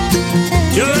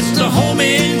 just a home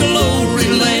in glory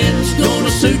land's gonna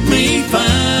suit me fine.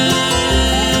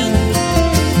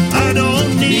 I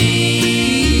don't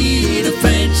need a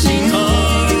fancy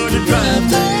car to drive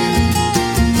there,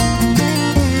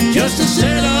 just a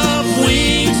set of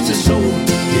wings to soar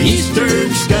the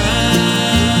eastern sky.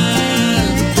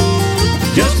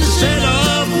 Just a set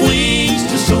of wings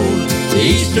to soar the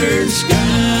eastern sky.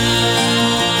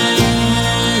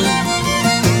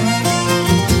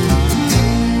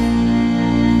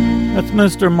 That's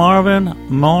Mr. Marvin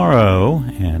Morrow,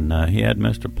 and he had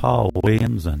Mr. Paul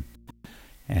Williams and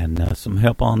some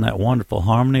help on that wonderful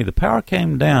harmony. The Power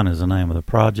Came Down is the name of the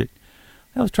project.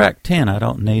 That was track 10, I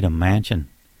Don't Need a Mansion.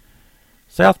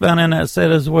 Southbound in that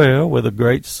set as well, with a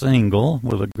great single,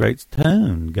 with a great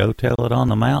tune, Go Tell It on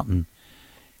the Mountain.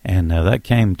 And that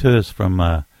came to us from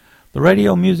the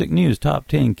Radio Music News Top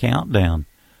 10 Countdown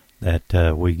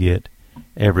that we get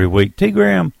every week. T.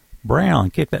 Graham Brown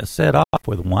kicked that set off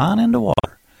with Wine in the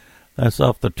Water. That's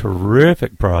off the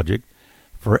terrific project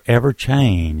Forever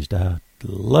Changed. I'd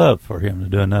love for him to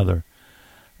do another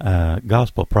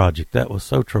gospel project. That was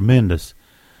so tremendous.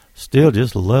 Still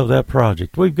just love that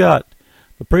project. We've got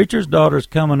the Preacher's Daughters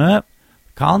coming up,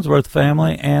 the Collinsworth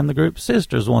family, and the group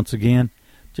Sisters once again.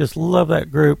 Just love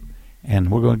that group, and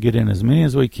we're going to get in as many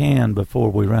as we can before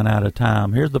we run out of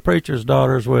time. Here's the Preacher's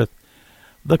Daughters with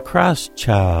The Christ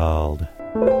Child.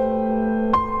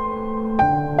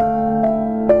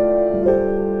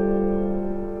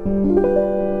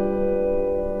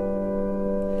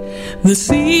 The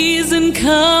season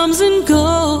comes and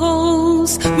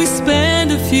goes. We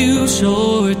spend a few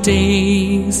short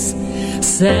days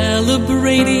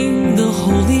celebrating the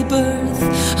holy birth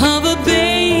of a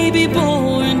baby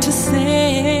born to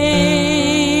save.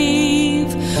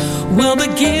 Well,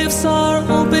 the gifts are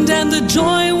opened and the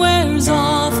joy wears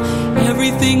off.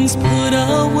 Everything's put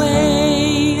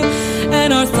away,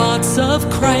 and our thoughts of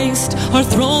Christ are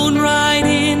thrown right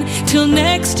in till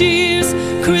next year's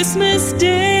Christmas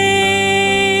Day.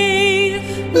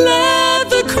 Let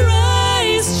the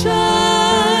Christ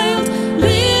child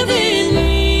live in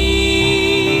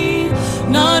me,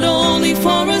 not only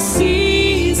for a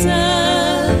season,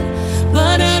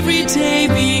 but every day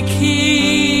be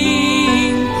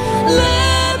king.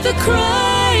 Let the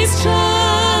Christ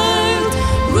child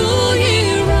rule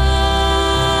year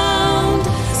round,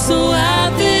 so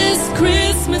at this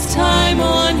Christmas time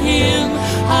on him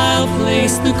I'll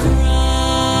place the crown.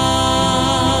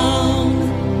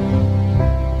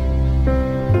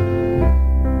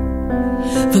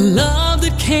 The love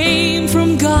that came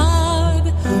from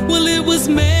God, well, it was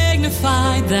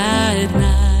magnified that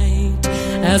night.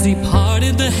 As he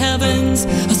parted the heavens,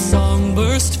 a song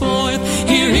burst forth,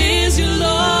 here is your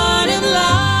Lord and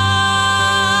light.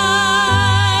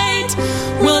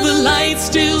 Well, the light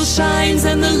still shines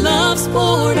and the love's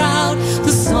poured out.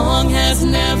 The song has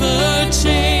never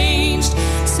changed.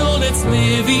 So let's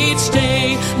live each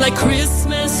day like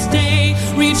Christmas Day.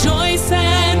 Rejoice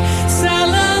and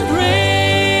celebrate.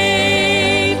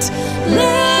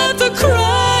 Let the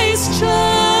Christ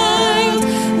child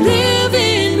live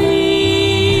in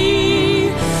me,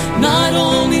 not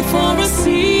only for a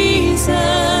season,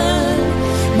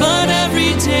 but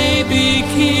every day be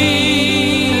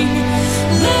king.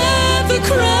 Let the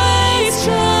Christ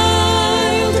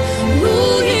child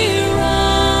rule year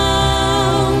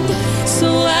round. So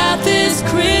at this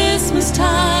Christmas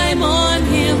time on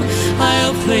him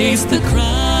I'll place the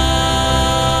crown.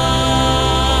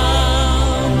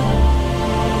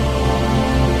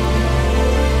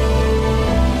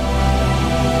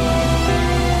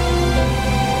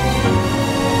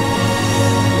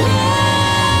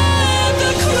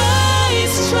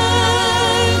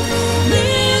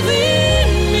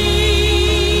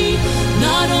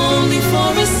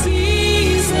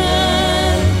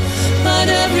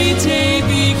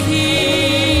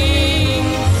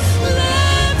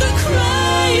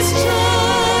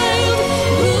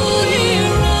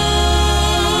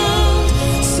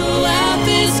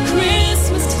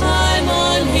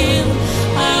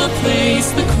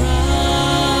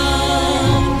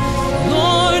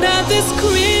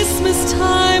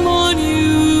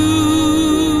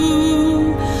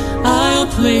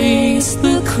 Place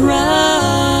the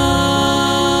crown.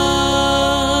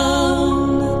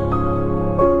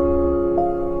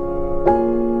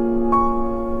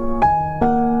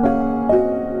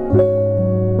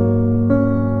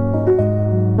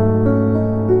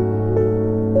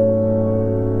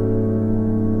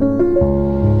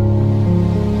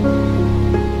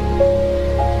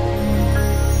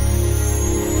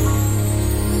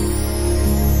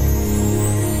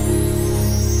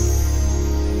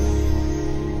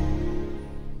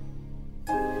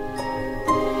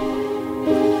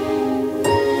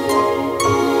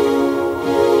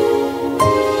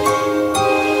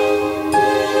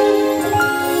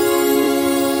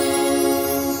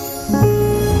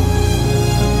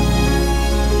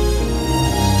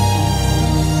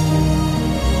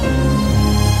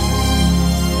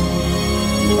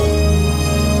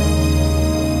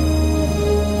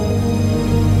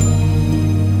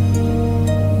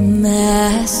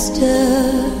 There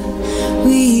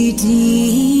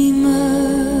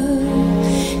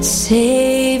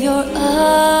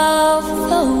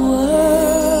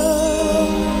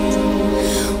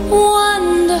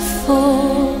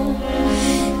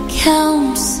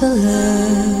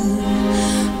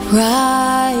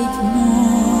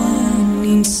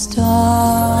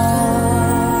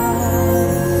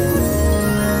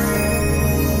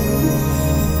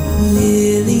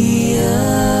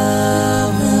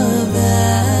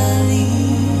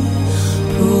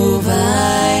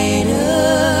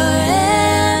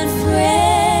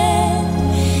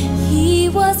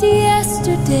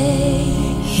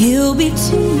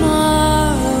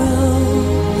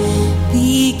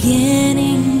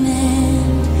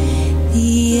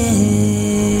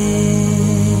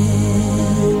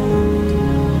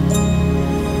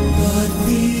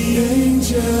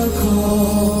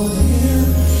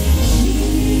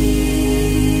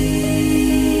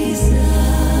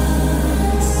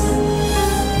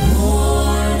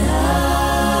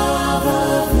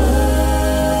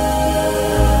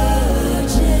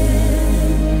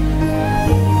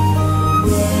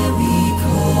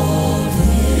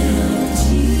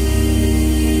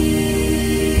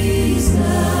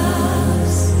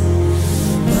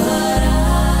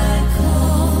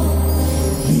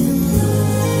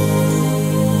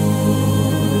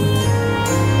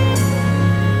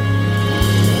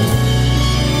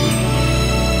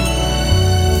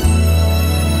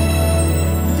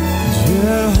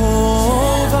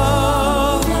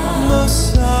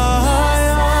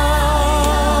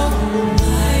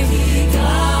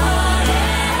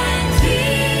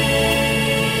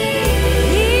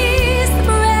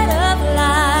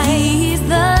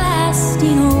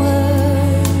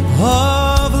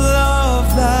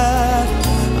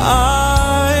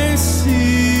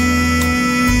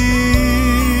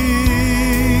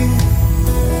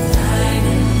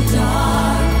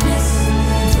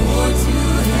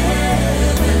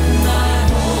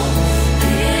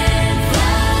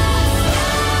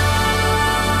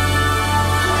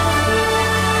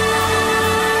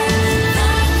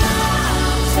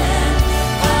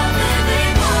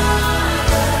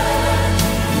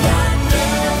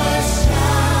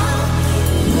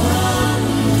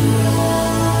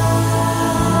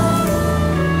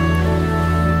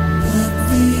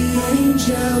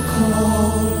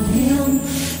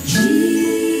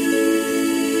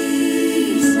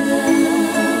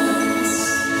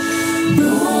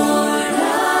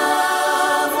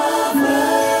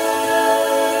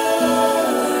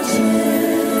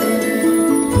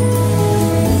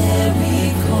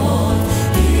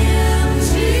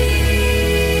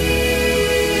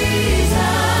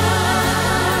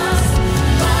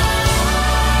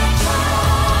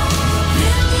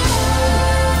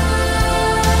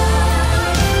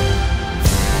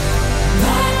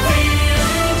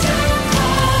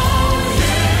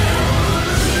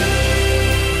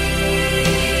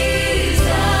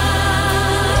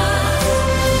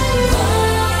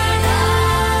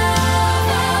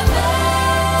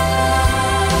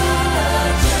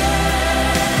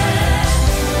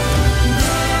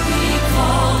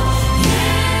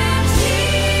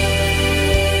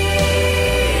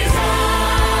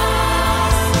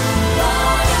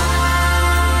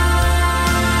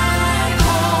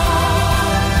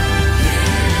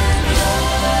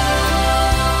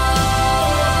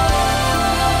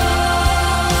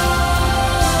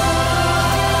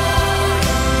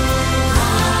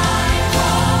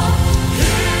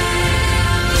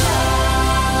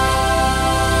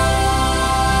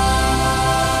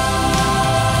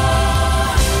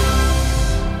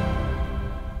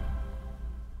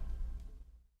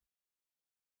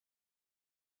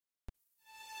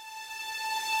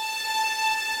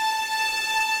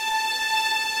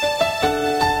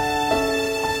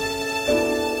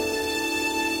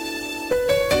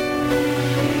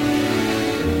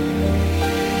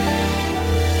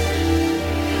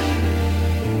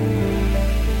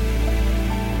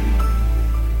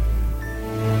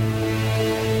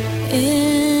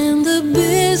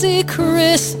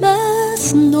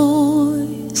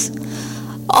noise,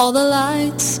 all the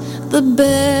lights, the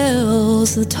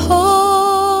bells, the toys.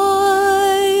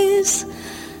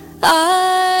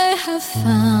 I have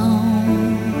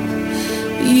found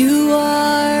you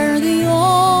are the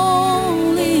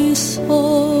only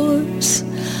source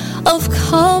of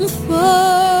comfort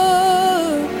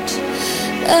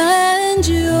and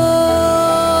joy.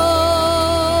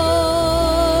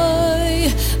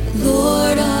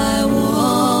 Lord, I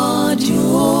want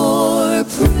your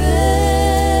presence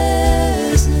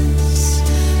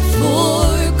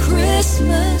for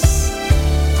Christmas.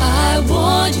 I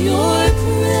want your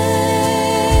presence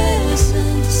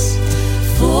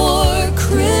for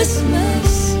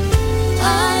Christmas.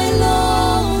 I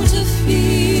long to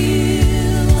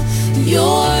feel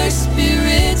your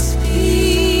spirit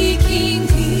speaking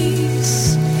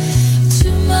peace to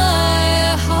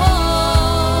my heart.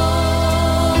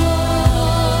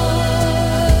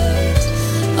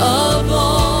 Of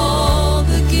all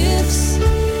the gifts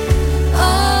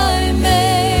I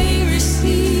may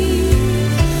receive,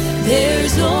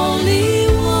 there's only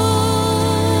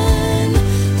one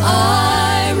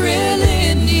I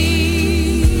really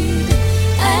need,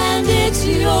 and it's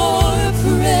your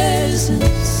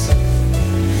presence,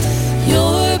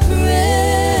 your presence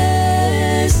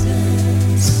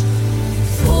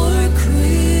for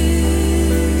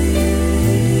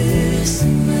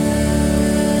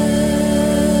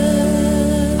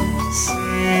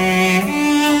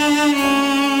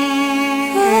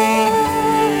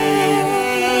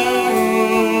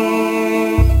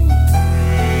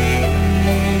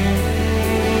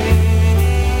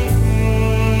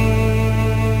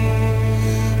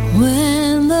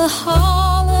when the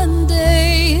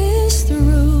holiday is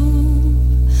through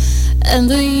and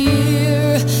the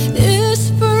year is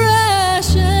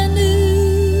fresh and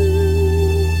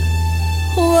new,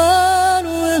 what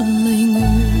will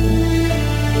linger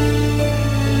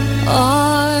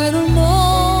are the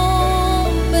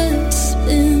moments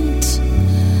spent,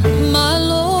 my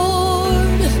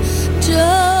Lord,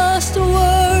 just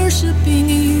worshiping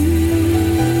you.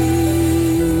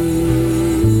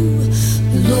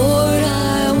 Lord,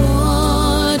 I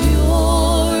want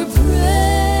your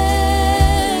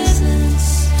presence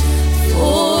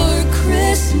for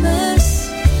Christmas.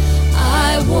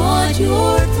 I want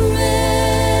your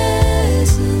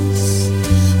presence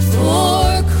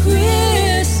for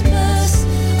Christmas.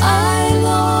 I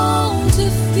long to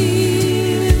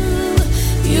feel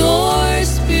your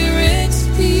spirit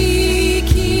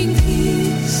speaking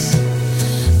peace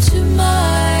to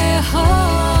my heart.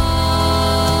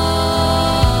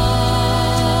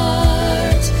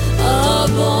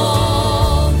 Of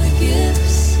all the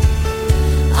gifts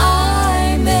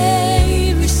I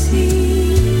may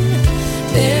receive,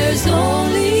 there's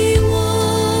only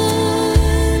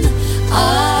one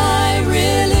I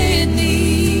really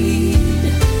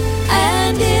need,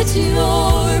 and it's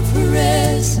your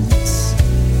presence,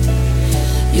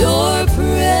 your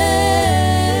presence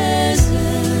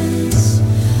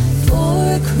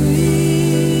for Christmas.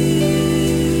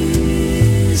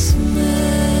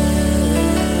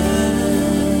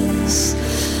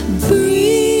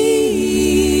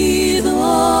 Breathe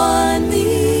on me,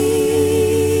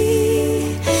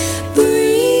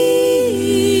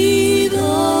 breathe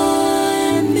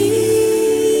on me.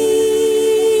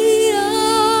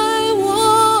 I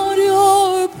want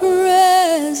your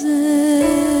presence,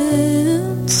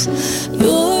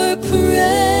 your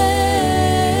presence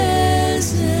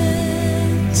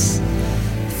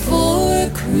for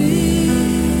Christmas.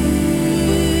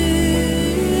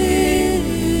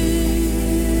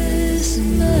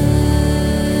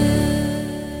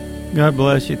 God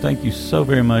bless you. Thank you so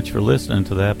very much for listening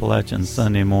to the Appalachian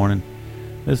Sunday Morning.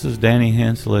 This is Danny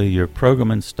Hensley, your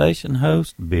program and station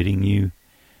host, bidding you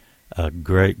a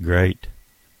great, great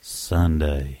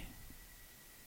Sunday.